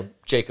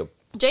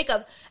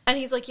 Jacob. And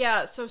he's like,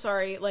 yeah, so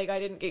sorry, like, I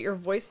didn't get your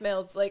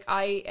voicemails. Like,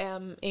 I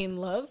am in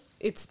love.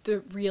 It's the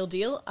real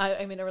deal.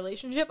 I'm in a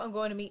relationship. I'm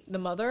going to meet the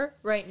mother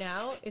right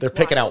now. They're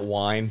picking out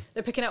wine.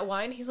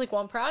 He's like,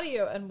 well, I'm proud of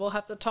you, and we'll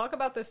have to talk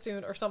about this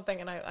soon or something,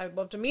 and I'd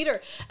love to meet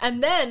her.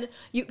 And then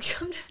you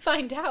come to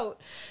find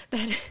out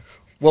that...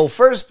 Well,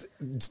 first,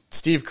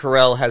 Steve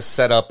Carell has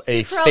set up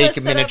a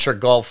fake miniature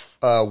golf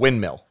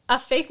windmill. A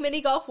fake mini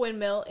golf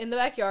windmill in the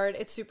backyard.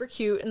 It's super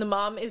cute. And the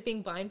mom is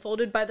being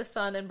blindfolded by the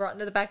son and brought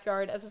into the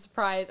backyard as a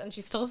surprise. And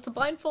she still has the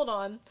blindfold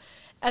on.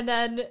 And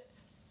then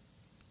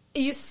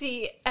you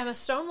see Emma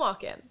Stone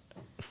walk in.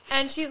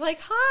 And she's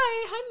like,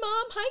 hi,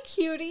 Mom, hi,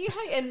 cutie,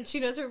 hi. And she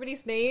knows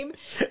everybody's name.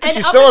 And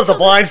she still has the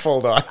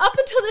blindfold on. Up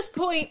until this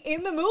point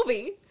in the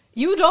movie,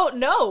 you don't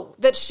know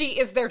that she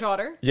is their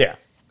daughter. Yeah.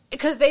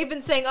 Because they've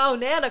been saying, "Oh,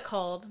 Nana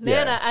called."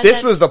 Nana. Yeah.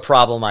 This was the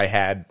problem I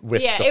had with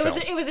the film.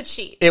 It was a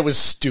cheat. It was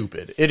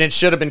stupid, and it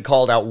should have been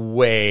called out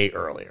way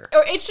earlier.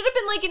 Or it should have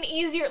been like an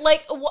easier,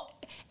 like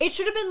it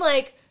should have been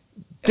like.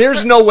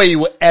 There's no way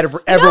you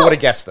ever would have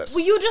guessed this.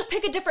 Well, you just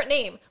pick a different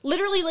name.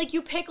 Literally, like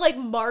you pick like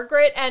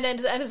Margaret, and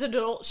as an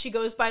adult she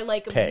goes by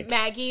like Peg.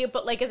 Maggie,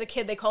 but like as a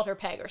kid they called her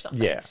Peg or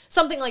something. Yeah,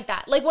 something like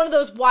that. Like one of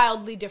those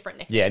wildly different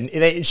nicknames.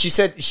 Yeah, and she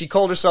said she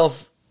called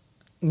herself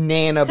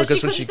Nana because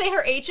she when couldn't say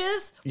her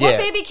H's. Yeah. What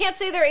baby can't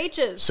say their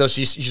H's? So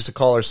she used to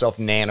call herself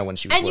Nana when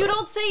she was and little. you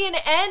don't say an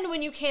N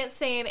when you can't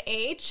say an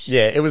H.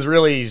 Yeah, it was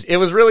really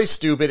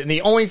stupid. And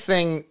the only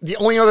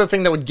other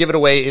thing that would give it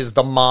away is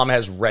the mom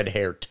has red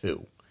hair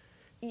too.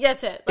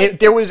 That's it.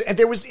 Like,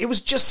 it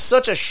was just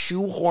such a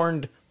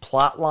shoehorned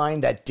plot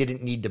line that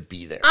didn't need to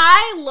be there.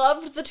 I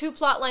loved the two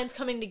plot lines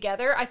coming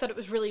together. I thought it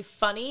was really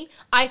funny.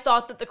 I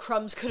thought that the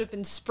crumbs could have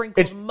been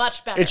sprinkled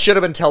much better. It should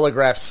have been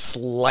telegraphed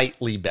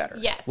slightly better.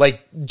 Yes.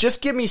 Like,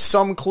 just give me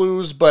some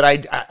clues,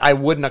 but I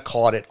wouldn't have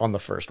caught it on the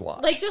first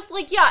watch. Like, just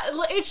like, yeah,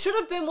 it should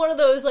have been one of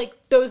those, like,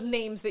 those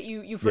names that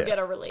you forget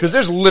are related. Because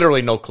there's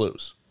literally no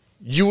clues.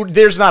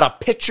 There's not a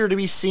picture to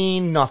be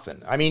seen,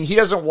 nothing. I mean, he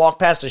doesn't walk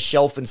past a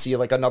shelf and see,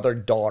 like, another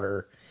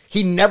daughter.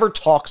 He never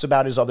talks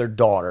about his other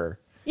daughter.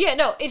 Yeah,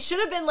 no, it should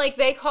have been like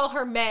they call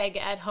her Meg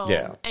at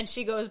home, and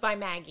she goes by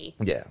Maggie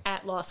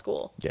at law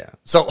school. Yeah.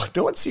 So,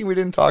 no one see we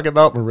didn't talk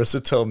about Marisa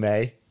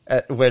Tomei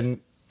when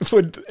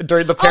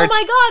during the parent. Oh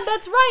my God,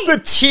 that's right.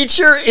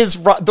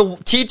 The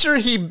teacher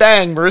he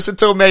banged, Marisa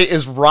Tomei,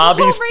 is Robbie's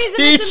the whole reason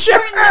teacher. It's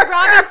important that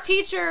Robbie's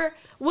teacher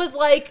was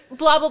like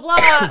blah blah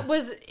blah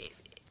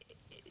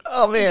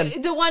Oh,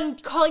 man. The one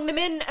calling them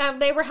in,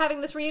 they were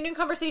having this reunion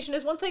conversation,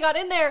 is once they got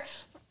in there,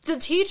 the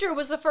teacher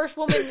was the first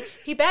woman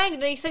he banged,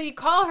 and he said he'd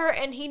call her,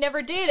 and he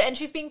never did, and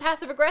she's being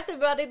passive-aggressive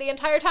about it the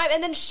entire time,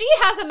 and then she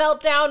has a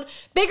meltdown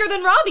bigger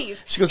than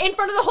Robbie's in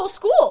front of the whole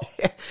school.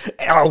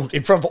 Oh,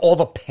 in front of all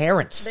the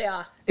parents.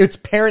 Yeah. It's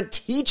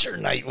parent-teacher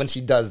night when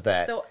she does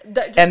that. So,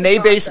 and they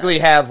basically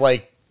have,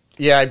 like,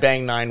 I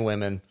banged 9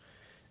 women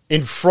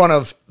in front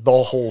of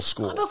the whole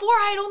school. Before,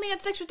 I had only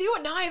had sex with you,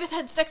 and now I've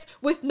had sex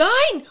with 9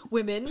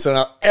 women. So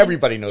now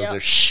everybody knows their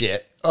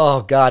shit.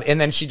 Oh, God.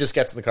 And then she just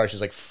gets in the car.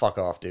 She's like, fuck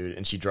off, dude.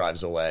 And she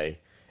drives away.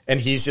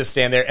 And he's just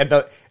standing there.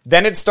 And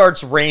then it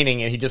starts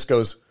raining, and he just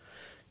goes,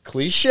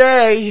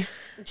 cliche.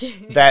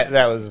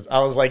 that was,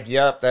 I was like,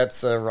 yep,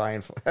 that's a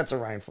Dan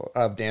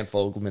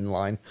Fogelman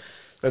line.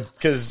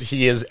 Because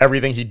he is,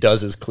 everything he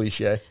does is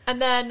cliche. And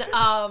then,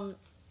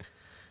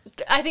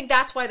 I think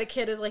that's why the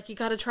kid is like, you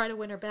got to try to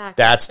win her back.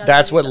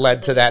 That's what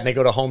led to that. And they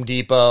go to Home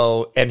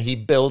Depot, and he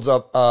builds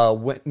up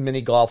a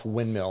mini golf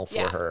windmill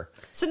for her.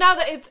 So now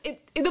that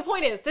the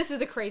point is, this is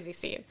the crazy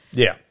scene.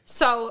 Yeah.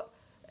 So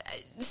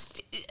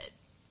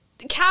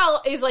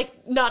Cal is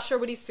like not sure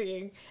what he's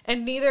seeing,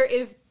 and neither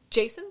is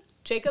Jacob.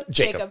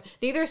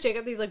 Neither is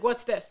Jacob. He's like,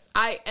 what's this?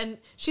 And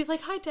she's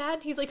like, hi,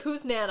 Dad. He's like,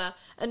 who's Nana?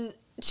 And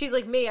she's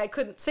like, me. I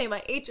couldn't say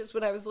my H's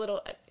when I was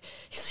little.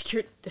 He's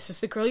like, this is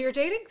the girl you're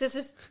dating?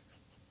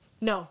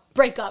 No,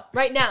 break up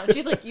right now. And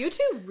she's like, you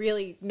two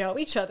really know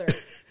each other.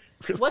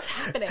 What's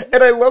happening?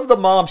 And I love the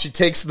mom. She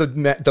takes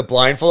the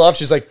blindfold off.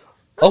 She's like,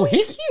 oh,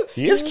 he's cute.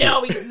 He is cute.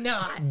 No, he's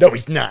not. No,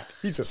 he's not.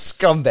 He's a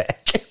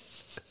scumbag.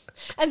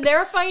 And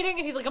they're fighting,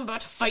 and he's like, I'm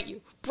about to fight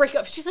you. Break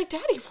up. She's like,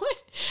 Daddy,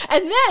 what?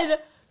 And then,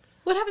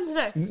 what happens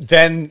next?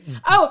 Then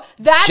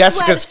that's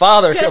Jessica's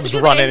father comes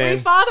running in.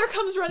 Father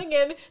comes running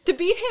in to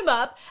beat him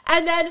up,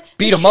 and then...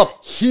 Beat him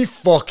up. He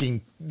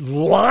fucking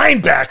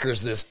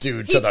linebackers this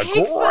dude to the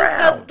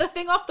ground. The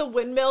thing off the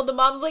windmill. The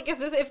mom's like,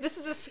 if this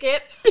is a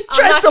skit, he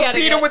tries to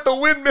beat him with the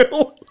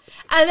windmill.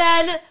 And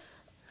then...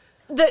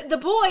 The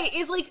boy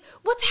is like,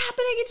 what's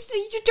happening? It's just,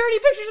 you dirty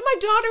pictures of my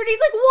daughter. And he's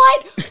like,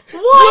 what?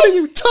 What are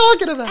you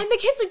talking about? And the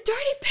kid's like,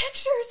 dirty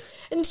pictures.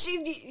 And he's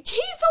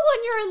the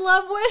one you're in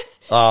love with.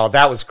 Oh,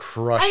 that was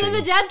crushing. And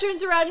then the dad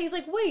turns around and he's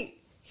like,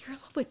 wait, you're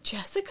in love with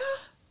Jessica?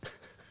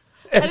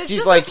 And it's she's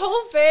just like, this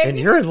whole thing. And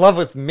you're in love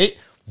with me?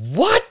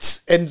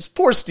 What? And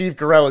poor Steve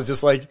Carell is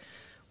just like,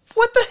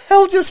 what the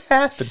hell just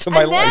happened to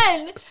my life?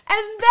 And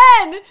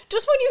then,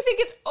 just when you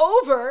think it's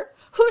over...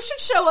 Who should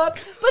show up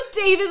but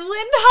David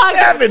Lindhagen?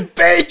 Kevin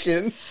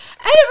Bacon! And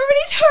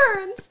everybody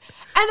turns,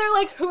 and they're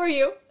like, who are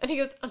you? And he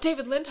goes, I'm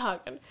David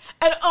Lindhagen.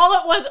 And all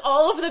at once,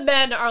 all of the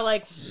men are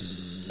like...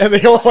 And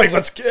they all like,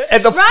 let's get...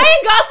 And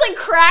Ryan Gosling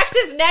cracks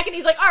his neck, and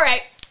he's like, all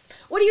right,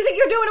 what do you think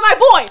you're doing to my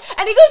boy?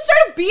 And he goes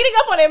started beating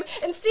up on him,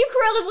 and Steve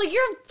Carell is like,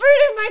 you're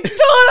beating my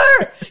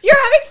daughter! You're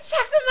having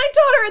sex with my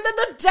daughter! And then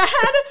the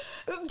dad,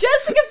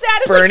 Jessica's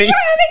dad, is Bernie. like,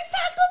 you're having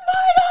sex with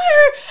my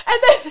daughter! And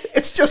then...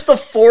 It's just the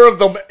 4 of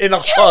them in a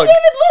hug.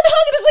 David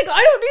Lindhagen is like,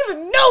 I don't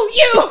even know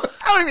you!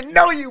 I don't even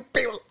know you,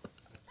 people!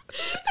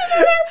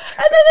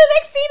 And then the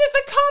next scene is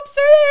the cops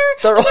are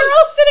there. They're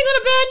all sitting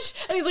on a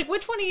bench. And he's like,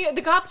 which one of you...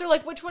 The cops are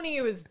like, which one of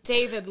you is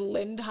David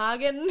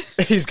Lindhagen?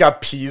 He's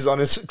got peas on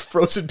his...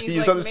 Frozen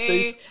peas like, on his me.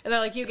 face. And they're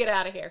like, you get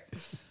out of here.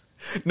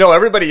 No,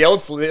 everybody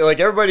else... Like,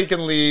 everybody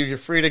can leave. You're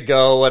free to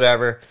go,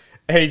 whatever.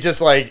 And he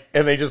just like...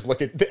 And they just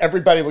look at...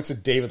 Everybody looks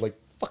at David like,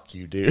 fuck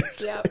you, dude.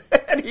 Yeah.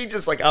 And he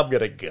just like, I'm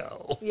gonna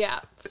go. Yeah.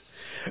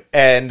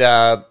 And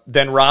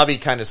then Robbie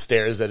kind of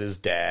stares at his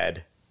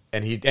dad.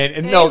 And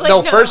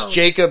first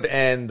Jacob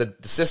and the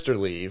sister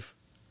leave.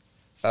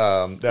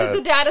 Because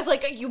the dad is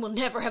like, you will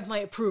never have my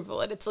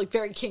approval. And it's like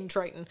very King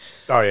Triton.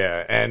 Oh,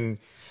 yeah.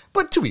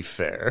 But to be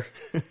fair.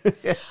 I don't know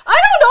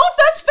if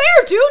that's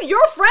fair, dude.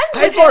 You're friends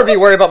with I'd far be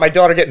worried about my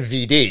daughter getting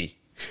VD.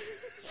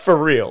 For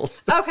real.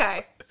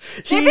 Okay.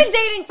 They've been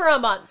dating for a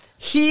month.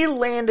 He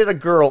landed a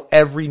girl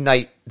every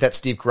night that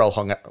Steve Carell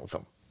hung out with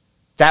him.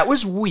 That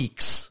was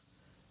weeks.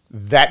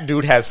 That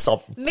dude has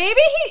something.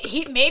 Maybe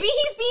he's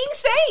being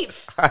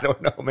safe. I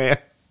don't know, man.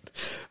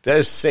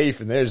 There's safe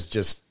and there's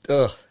just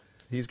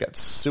he's got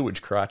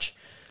sewage crotch.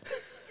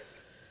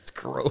 It's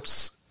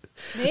gross.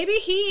 Maybe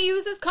he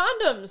uses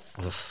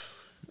condoms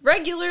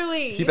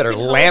regularly. He better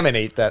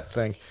laminate that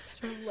thing.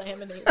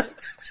 Laminate it.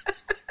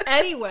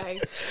 Anyway,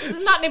 this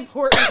is not an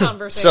important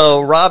conversation.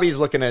 So Robbie's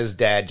looking at his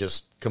dad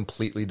just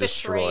completely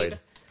destroyed.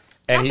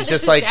 And he's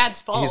just like,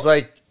 dad's fault. He's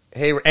like,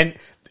 hey, and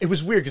it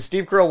was weird because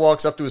Steve Carell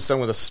walks up to his son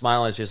with a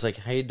smile on his face like,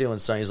 how you doing,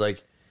 son? He's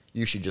like,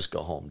 you should just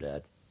go home,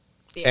 Dad.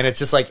 Yeah. And it's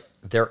just like,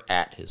 they're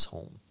at his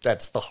home.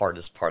 That's the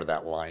hardest part of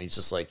that line. He's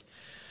just like,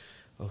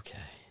 okay.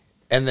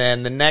 And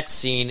then the next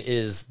scene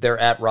is they're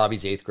at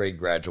Robbie's 8th grade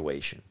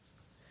graduation.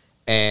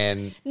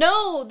 And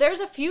no,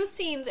 there's a few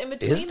scenes in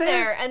between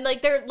there, and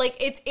like they're like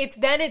it's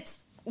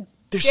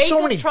There's Jacob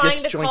so many trying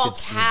to disjointed call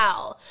scenes.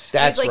 Cal.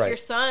 That's he's like,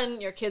 right.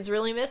 your kids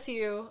really miss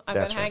you. I've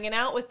That's been right. hanging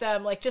out with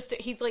them. Like,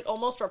 he's like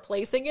almost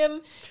replacing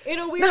him in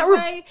a weird Not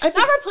way. I think-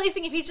 Not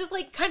replacing him. He's just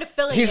like kind of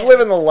filling. He's him.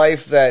 living the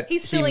life that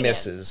He's he filling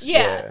misses. it.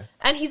 Yeah.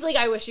 And he's like,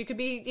 I wish you could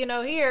be,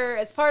 here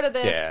as part of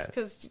Yeah. this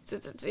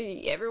because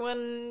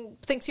everyone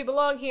thinks you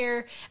belong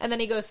here. And then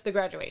he goes to the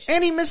graduation.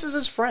 And he misses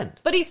his friend.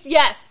 But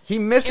yes. He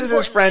misses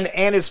his friend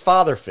and his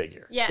father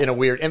figure. Yes. In a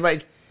weird, and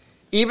like,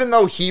 even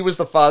though he was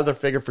the father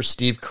figure for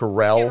Steve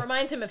Carell. It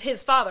reminds him of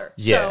his father.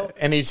 Yeah. So.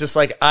 And he's just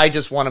like, I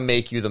just want to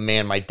make you the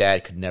man my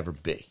dad could never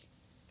be.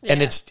 Yeah.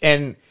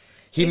 And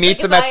he He's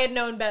meets like, him if at. I had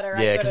known better.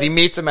 Yeah, because he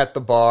meets him at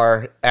the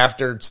bar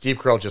after Steve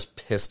Carell just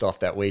pissed off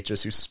that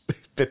waitress who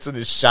spits in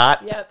his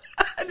shot. Yep.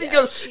 And he Yeah,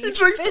 goes, she he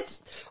drinks.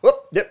 spits. Whoop,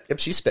 yep,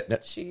 she's spitting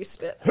it. She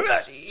spit.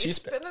 She's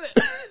spitting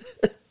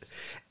it.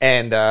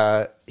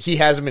 And he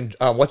hasn't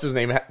been, what's his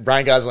name?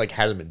 Ryan Gosling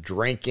hasn't been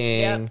drinking.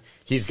 Yep.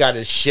 He's got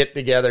his shit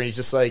together. And he's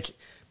just like,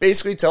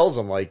 basically tells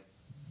him, like,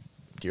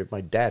 you're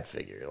my dad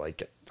figure.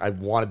 Like, I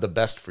wanted the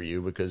best for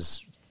you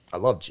because I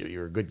loved you.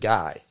 You're a good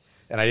guy.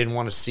 And I didn't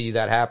want to see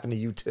that happen to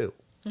you, too.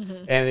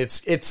 Mm-hmm. And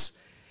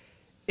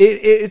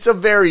it's a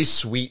very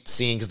sweet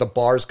scene because the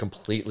bar's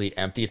completely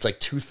empty. It's like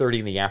 2:30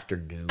 in the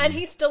afternoon. And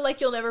he's still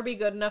like, you'll never be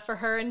good enough for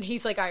her. And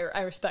he's like,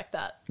 I respect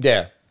that.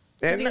 Yeah.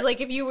 Because And he's like,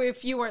 if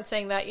you weren't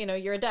saying that,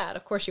 you're a dad.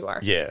 Of course you are.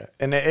 yeah.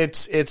 And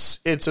it's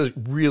a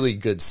really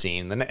good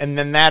scene. And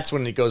then that's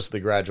when he goes to the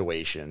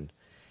graduation.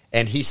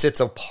 And he sits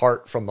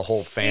apart from the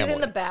whole family. He's in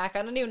the back.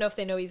 I don't even know if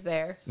they know he's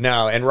there.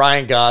 No, and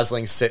Ryan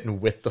Gosling's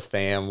sitting with the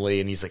family,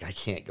 and he's like, I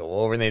can't go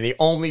over. And they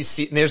only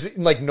seat, and there's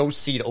like no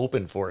seat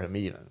open for him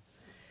even.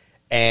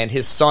 And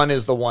his son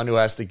is the one who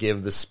has to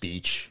give the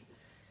speech.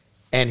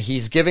 And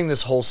he's giving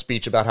this whole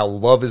speech about how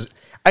love is.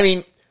 I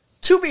mean,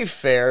 to be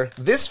fair,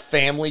 this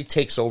family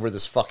takes over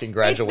this fucking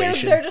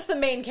graduation. They're just the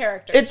main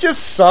characters. It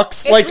just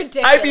sucks. It's like,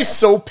 ridiculous. I'd be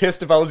so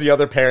pissed if I was the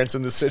other parents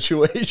in this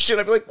situation.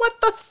 I'd be like, what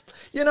the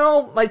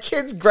my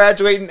kid's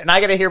graduating, and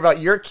I got to hear about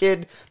your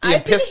kid being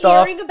pissed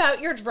off. I've been hearing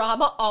about your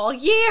drama all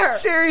year.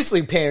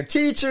 Seriously,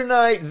 parent-teacher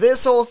night,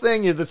 this whole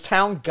thing, you're the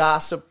town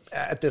gossip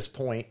at this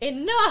point.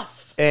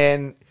 Enough.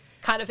 And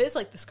Kind of is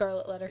like the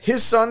Scarlet Letter.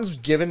 his son's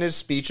given his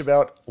speech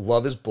about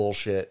love is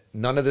bullshit.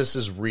 None of this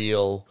is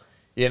real.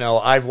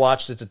 I've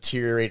watched it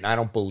deteriorate, and I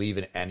don't believe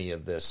in any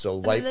of this.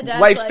 So then the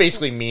dad's life's like-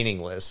 basically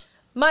meaningless.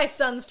 My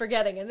son's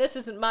forgetting, and this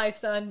isn't my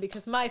son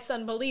because my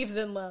son believes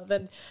in love,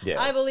 and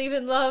Yeah. I believe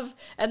in love.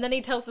 And then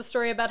he tells the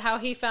story about how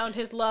he found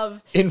his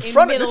love In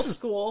front of middle this is-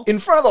 school. in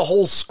front of the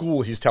whole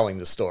school, he's telling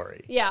the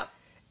story. Yeah.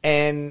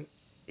 And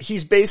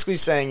he's basically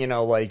saying,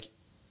 like,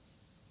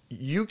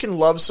 you can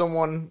love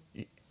someone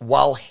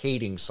while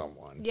hating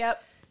someone.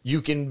 Yep.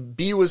 You can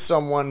be with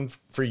someone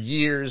for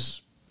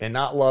years and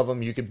not love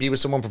them. You can be with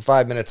someone for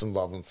 5 minutes and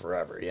love them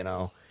forever,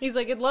 He's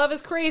like, love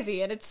is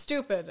crazy, and it's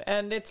stupid,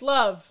 and it's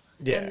love.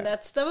 Yeah. And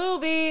that's the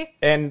movie.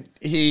 And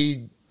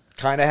he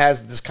kind of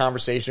has this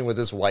conversation with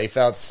his wife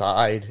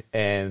outside,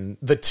 and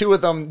the two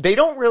of them, they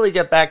don't really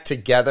get back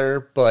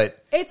together,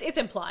 but It's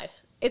implied.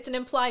 It's an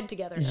implied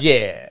togetherness.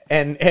 yeah.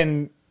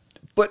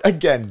 But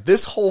again,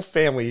 this whole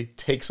family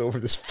takes over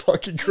this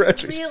fucking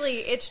graduation. Really,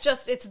 it's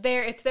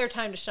their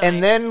time to shine.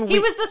 And then he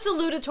was the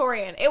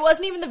salutatorian. It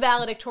wasn't even the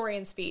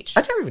valedictorian speech.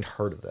 I've never even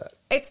heard of that.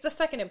 It's the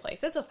second in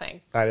place. It's a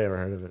thing. I never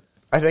heard of it.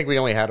 I think we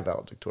only had a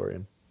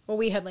valedictorian. Well,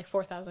 we had like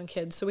 4,000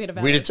 kids, so we had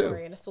a We did too.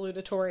 valedictorian, a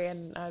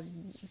salutatorian, a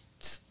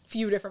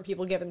few different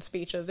people giving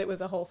speeches. It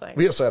was a whole thing.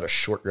 We also had a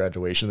short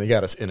graduation. They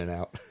got us in and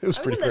out. It was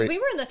pretty great. We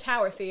were in the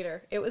Tower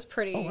Theater. It was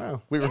pretty. Oh,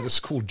 wow. We were in the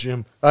school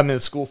gym. I'm in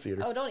the school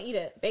theater. Oh, don't eat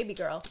it, baby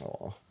girl.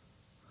 Oh,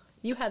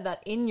 You had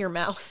that in your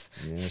mouth.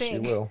 yeah, she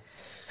thing. will.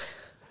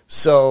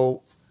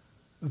 So,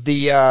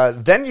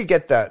 then you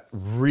get that.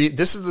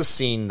 This is the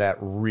scene that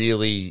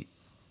really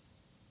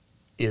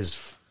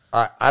is.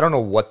 I don't know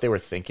what they were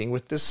thinking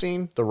with this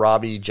scene, the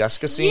Robbie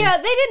Jessica scene. Yeah,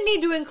 they didn't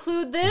need to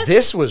include this.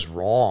 This was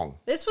wrong.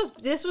 This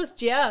was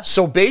yeah.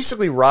 So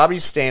basically,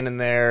 Robbie's standing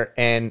there,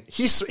 and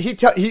he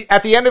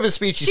at the end of his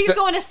speech, She's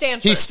going to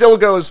Stanford. He still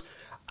goes,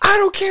 "I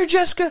don't care,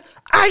 Jessica.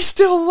 I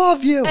still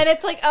love you." And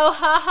it's like, oh,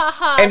 ha, ha,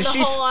 ha. And And the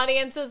she's- whole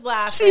audience is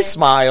laughing. She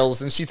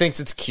smiles, and she thinks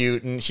it's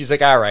cute, and she's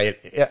like, "All right,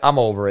 I'm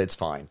over it. It's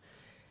fine."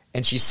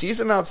 And she sees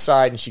him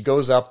outside, and she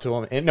goes up to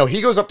him, and no, he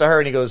goes up to her,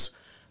 and he goes,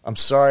 "I'm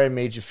sorry I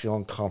made you feel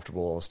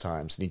uncomfortable all those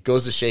times." And he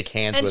goes to shake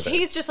hands And with her.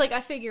 he's just like, I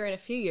figure in a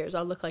few years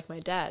I'll look like my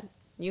dad.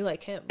 You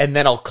like him. And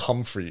then I'll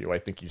come for you, I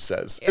think he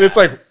says. And Yeah. it's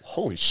like,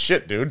 holy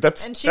shit, dude.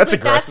 That's And she's that's like,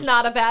 aggressive. that's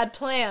not a bad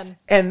plan.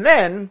 And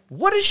then,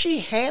 what does she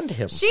hand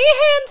him? She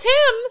hands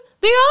him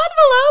the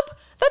envelope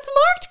that's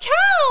marked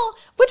Cal.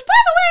 Which, by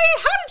the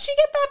way, how did she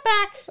get that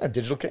back? A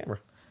digital camera.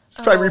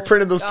 She probably Oh,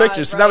 reprinted those God,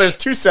 pictures. So now right. there's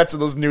 2 sets of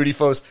those nudie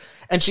photos.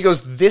 And she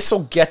goes,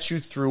 "This'll get you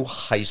through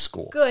high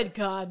school." Good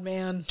God,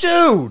 man.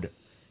 Dude,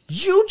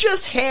 you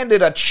just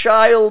handed a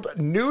child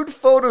nude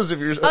photos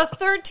of A yourself.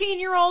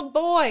 13-year-old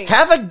boy.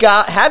 Have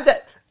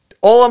that.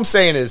 All I'm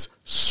saying is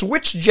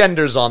switch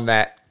genders on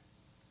that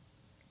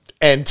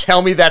and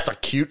tell me that's a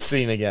cute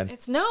scene again.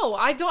 It's no,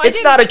 I don't.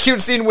 It's not a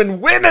cute scene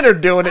when women are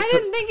doing it. I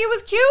didn't think it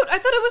was cute. I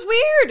thought it was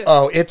weird.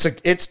 Oh,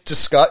 it's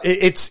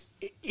disgusting.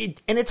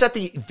 And it's at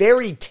the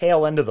very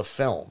tail end of the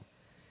film,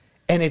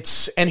 and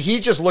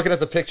he's just looking at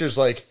the pictures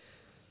like,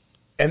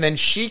 and then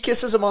she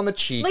kisses him on the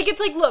cheek. Like, it's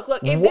like, look,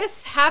 if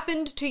this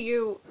happened to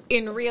you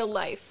in real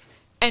life,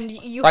 and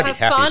you I'd be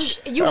have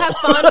happy. you have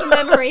fond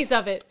memories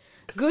of it,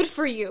 good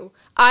for you.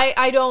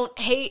 I don't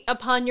hate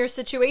upon your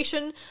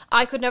situation.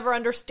 I could never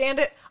understand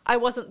it. I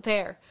wasn't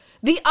there.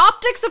 The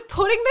optics of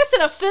putting this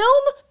in a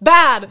film?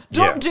 Bad.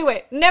 Don't do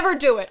it. Never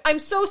do it. I'm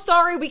so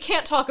sorry we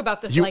can't talk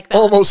about this like that.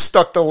 You almost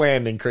stuck the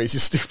landing, Crazy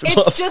Stupid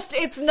Love.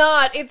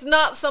 It's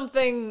not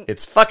something...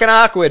 It's fucking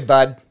awkward,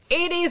 bud.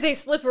 It is a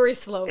slippery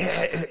slope.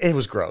 It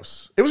was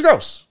gross. It was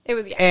gross. It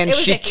was, yeah. And it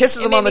was she icky.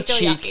 kisses him on the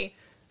cheek, yucky.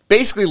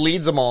 basically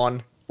leads him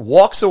on,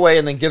 walks away,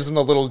 and then gives him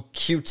the little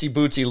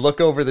cutesy-bootsy look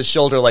over the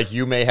shoulder like,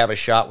 you may have a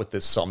shot with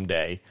this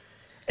someday.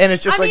 And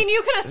it's just I mean,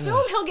 you can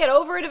assume he'll get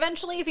over it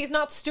eventually if he's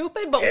not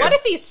stupid, but Yeah. what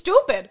if he's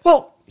stupid?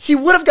 Well, he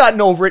would have gotten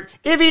over it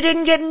if he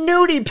didn't get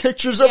nudie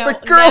pictures of You the know,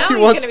 girl now he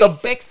he's wants gonna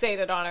to... be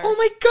fixated on her. Oh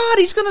my God,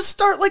 he's going to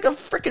start like a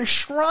freaking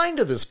shrine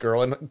to this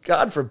girl, and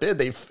God forbid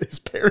his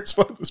parents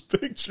find those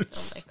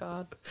pictures. Oh my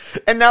God.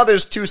 And now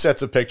there's 2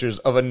 sets of pictures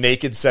of a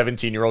naked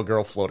 17-year-old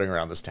girl floating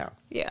around this town.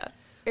 Yeah.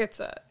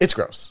 It's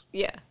gross.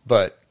 Yeah.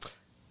 But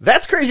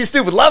that's Crazy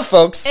Stupid Love,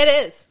 folks. It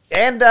is.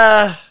 And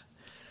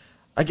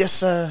I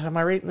guess, am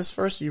I rating this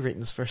first? Or are you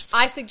rating this first?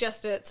 I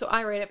suggested it, so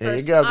I rate it first. There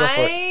you go for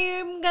it.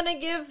 I'm gonna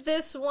give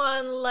this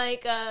one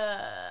like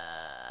a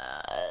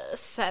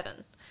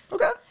 7.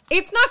 Okay.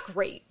 It's not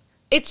great.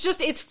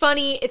 It's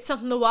funny. It's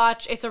something to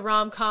watch. It's a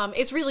rom-com.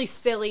 It's really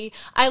silly.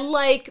 I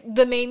like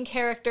the main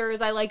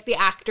characters. I like the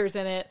actors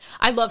in it.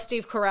 I love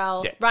Steve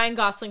Carell. Yeah. Ryan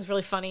Gosling's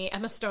really funny.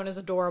 Emma Stone is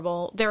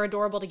adorable. They're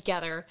adorable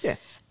together. Yeah.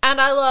 And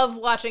I love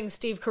watching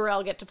Steve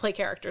Carell get to play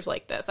characters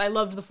like this. I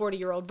loved The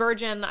 40-Year-Old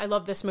Virgin. I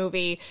love this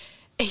movie.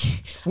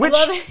 Which,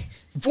 I love it.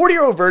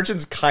 40-Year-Old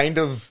Virgin's kind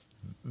of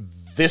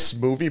this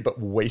movie, but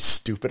way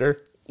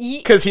stupider.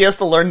 Because he has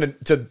to learn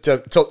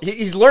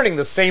he's learning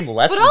the same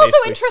lesson, But also,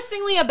 basically.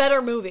 interestingly, a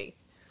better movie.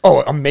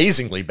 Oh,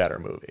 amazingly better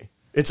movie.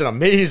 It's an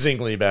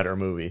amazingly better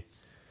movie.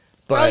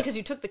 But, Probably because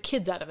you took the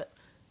kids out of it.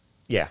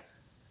 Yeah.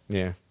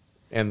 Yeah.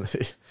 And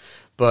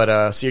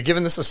but so you're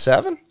giving this a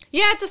 7?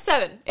 Yeah, it's a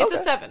 7. It's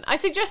Okay. a 7. I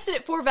suggested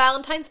it for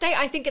Valentine's Day.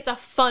 I think it's a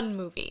fun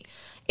movie.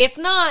 It's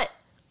not...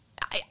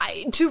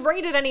 to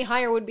rate it any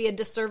higher would be a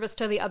disservice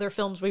to the other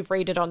films we've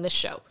rated on this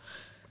show.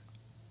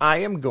 I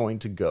am going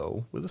to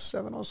go with a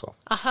 7 also.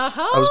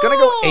 Uh-huh. I was going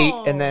to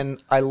go 8, and then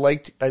I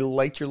liked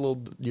your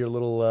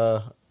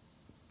little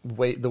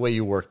way, the way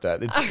you worked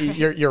that.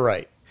 You're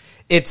right.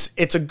 It's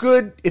a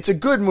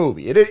good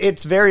movie.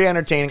 It's very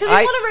entertaining. Because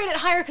I want to rate it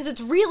higher because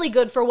it's really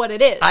good for what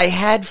it is. I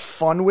had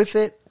fun with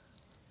it.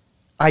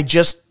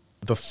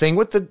 The thing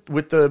with the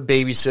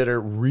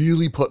babysitter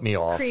really put me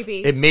off.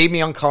 Creepy. It made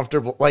me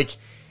uncomfortable. Like,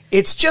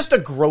 it's just a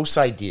gross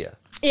idea.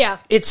 Yeah.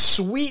 It's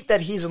sweet that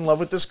he's in love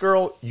with this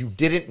girl. You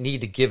didn't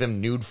need to give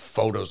him nude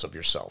photos of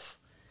yourself.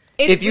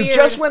 It's if you weird.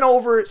 just went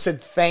over,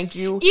 said thank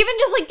you. Even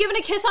just like giving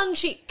a kiss on the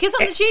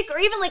cheek, or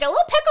even like a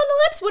little peck on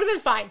the lips would have been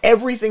fine.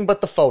 Everything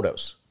but the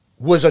photos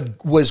was great.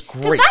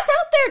 Because that's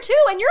out there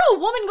too, and you're a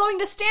woman going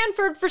to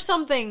Stanford for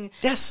something.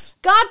 Yes.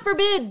 God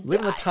forbid.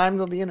 Living the time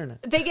of the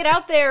internet. They get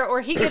out there,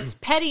 or he gets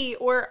petty,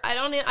 or I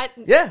don't know.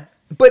 Yeah,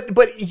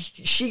 but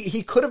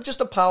he could have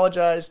just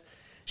apologized.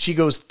 She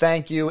goes,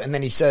 thank you, and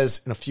then he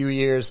says, in a few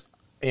years,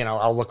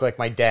 I'll look like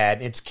my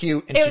dad. It's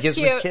cute, and she gives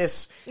him a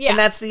kiss, and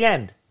that's the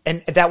end.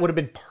 And that would have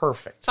been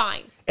perfect.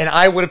 Fine. And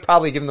I would have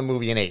probably given the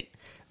movie an 8.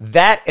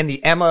 That and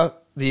the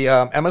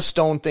Emma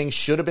Stone thing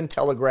should have been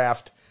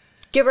telegraphed.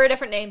 Give her a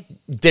different name.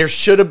 There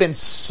should have been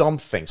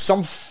something,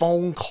 some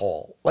phone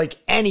call, like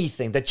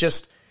anything that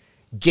just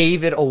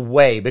gave it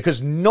away,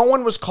 because no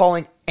one was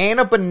calling.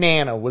 Anna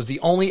Banana was the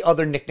only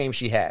other nickname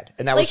she had,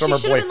 and that was from her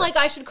boyfriend. She should have been like,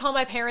 I should call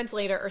my parents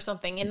later or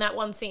something in that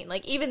one scene.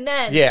 Like, even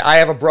then. Yeah, I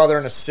have a brother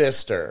and a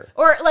sister.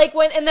 Or like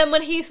when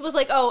he was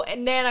like, oh,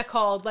 and Nana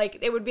called, like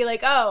it would be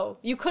like, oh,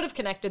 you could have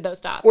connected those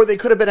dots. Or they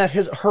could have been at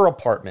her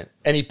apartment,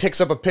 and he picks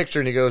up a picture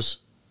and he goes,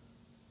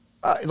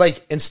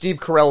 and Steve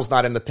Carell's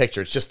not in the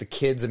picture. It's just the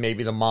kids and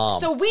maybe the mom.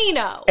 So we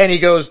know. And he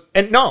goes,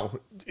 and no,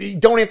 you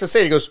don't have to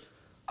say it. He goes,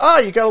 oh,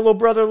 you got a little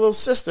brother, a little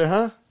sister,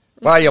 huh?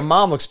 Wow, your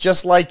mom looks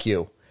just like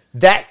you.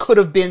 That could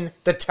have been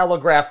the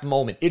telegraphed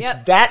moment. It's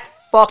that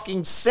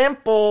fucking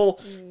simple.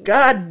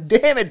 God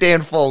damn it, Dan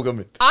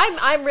Fogelman.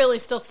 I'm really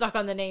still stuck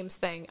on the names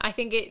thing. I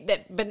think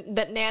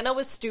that Nana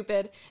was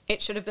stupid.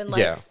 It should have been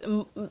like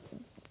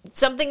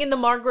something in the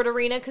Margaret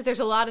arena, because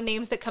there's a lot of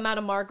names that come out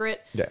of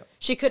Margaret. Yeah.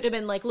 She could have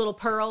been like Little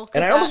Pearl.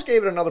 And I almost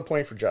gave it another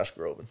point for Josh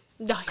Groban.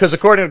 No. Because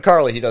according to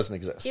Carly, he doesn't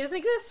exist. He doesn't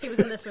exist. He was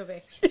in this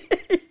movie.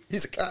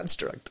 He's a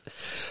construct.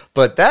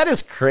 But that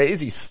is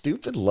Crazy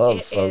Stupid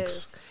Love, folks.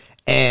 Is.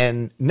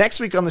 And next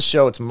week on the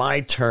show, it's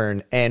my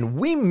turn, and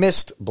we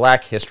missed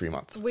Black History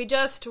Month. We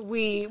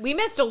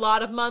missed a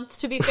lot of months,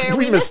 to be fair.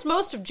 we missed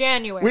most of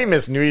January. We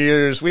missed New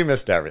Year's. We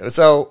missed everything.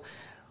 So,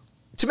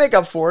 to make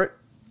up for it,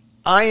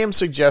 I am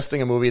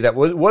suggesting a movie that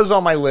was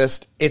on my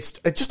list. It's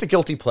just a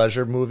guilty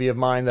pleasure movie of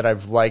mine that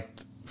I've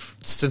liked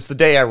since the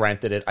day I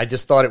rented it. I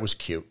just thought it was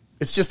cute.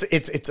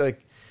 It's a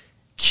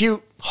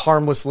cute,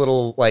 harmless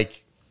little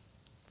like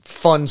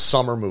fun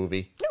summer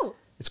movie. Ooh.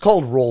 It's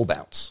called Roll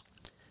Bounce.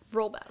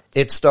 Roll Bounce.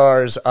 It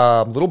stars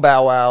Little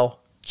Bow Wow,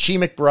 Chi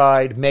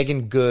McBride,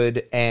 Megan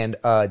Good, and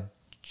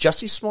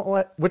Jussie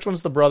Smollett. Which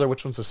one's the brother?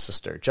 Which one's the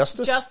sister?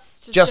 Justice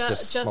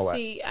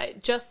Smollett.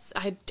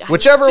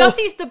 Whichever.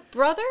 Jussie's the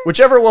brother.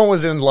 Whichever one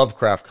was in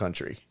Lovecraft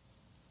Country.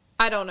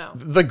 I don't know.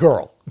 The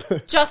girl.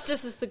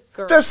 Justice is the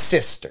girl. The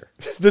sister.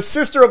 The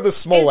sister of the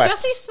Smollets. Is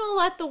Jussie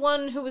Smollett the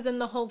one who was in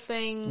the whole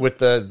thing? With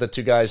the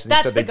two guys.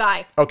 That's the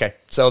guy. Okay.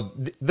 So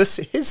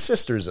his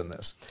sister's in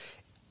this.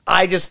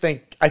 I just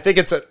think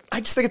it's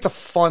a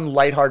fun,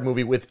 lighthearted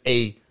movie with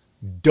a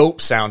dope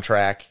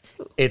soundtrack.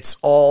 It's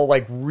all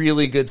like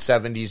really good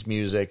 70s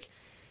music.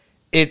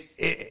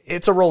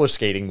 It's a roller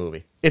skating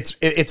movie. It's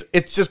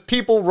just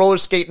people roller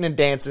skating and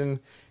dancing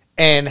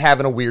and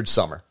having a weird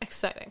summer.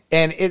 Exciting.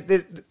 And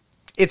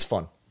it's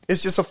fun.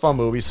 It's just a fun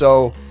movie.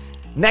 So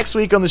next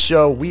week on the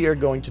show, we are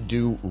going to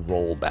do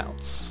Roll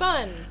Bounce.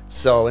 Fun.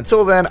 So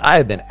until then, I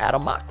have been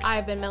Adam Mock.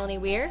 I've been Melanie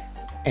Weir.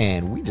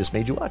 And we just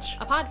made you watch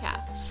a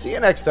podcast. See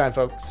you next time,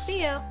 folks.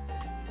 See you.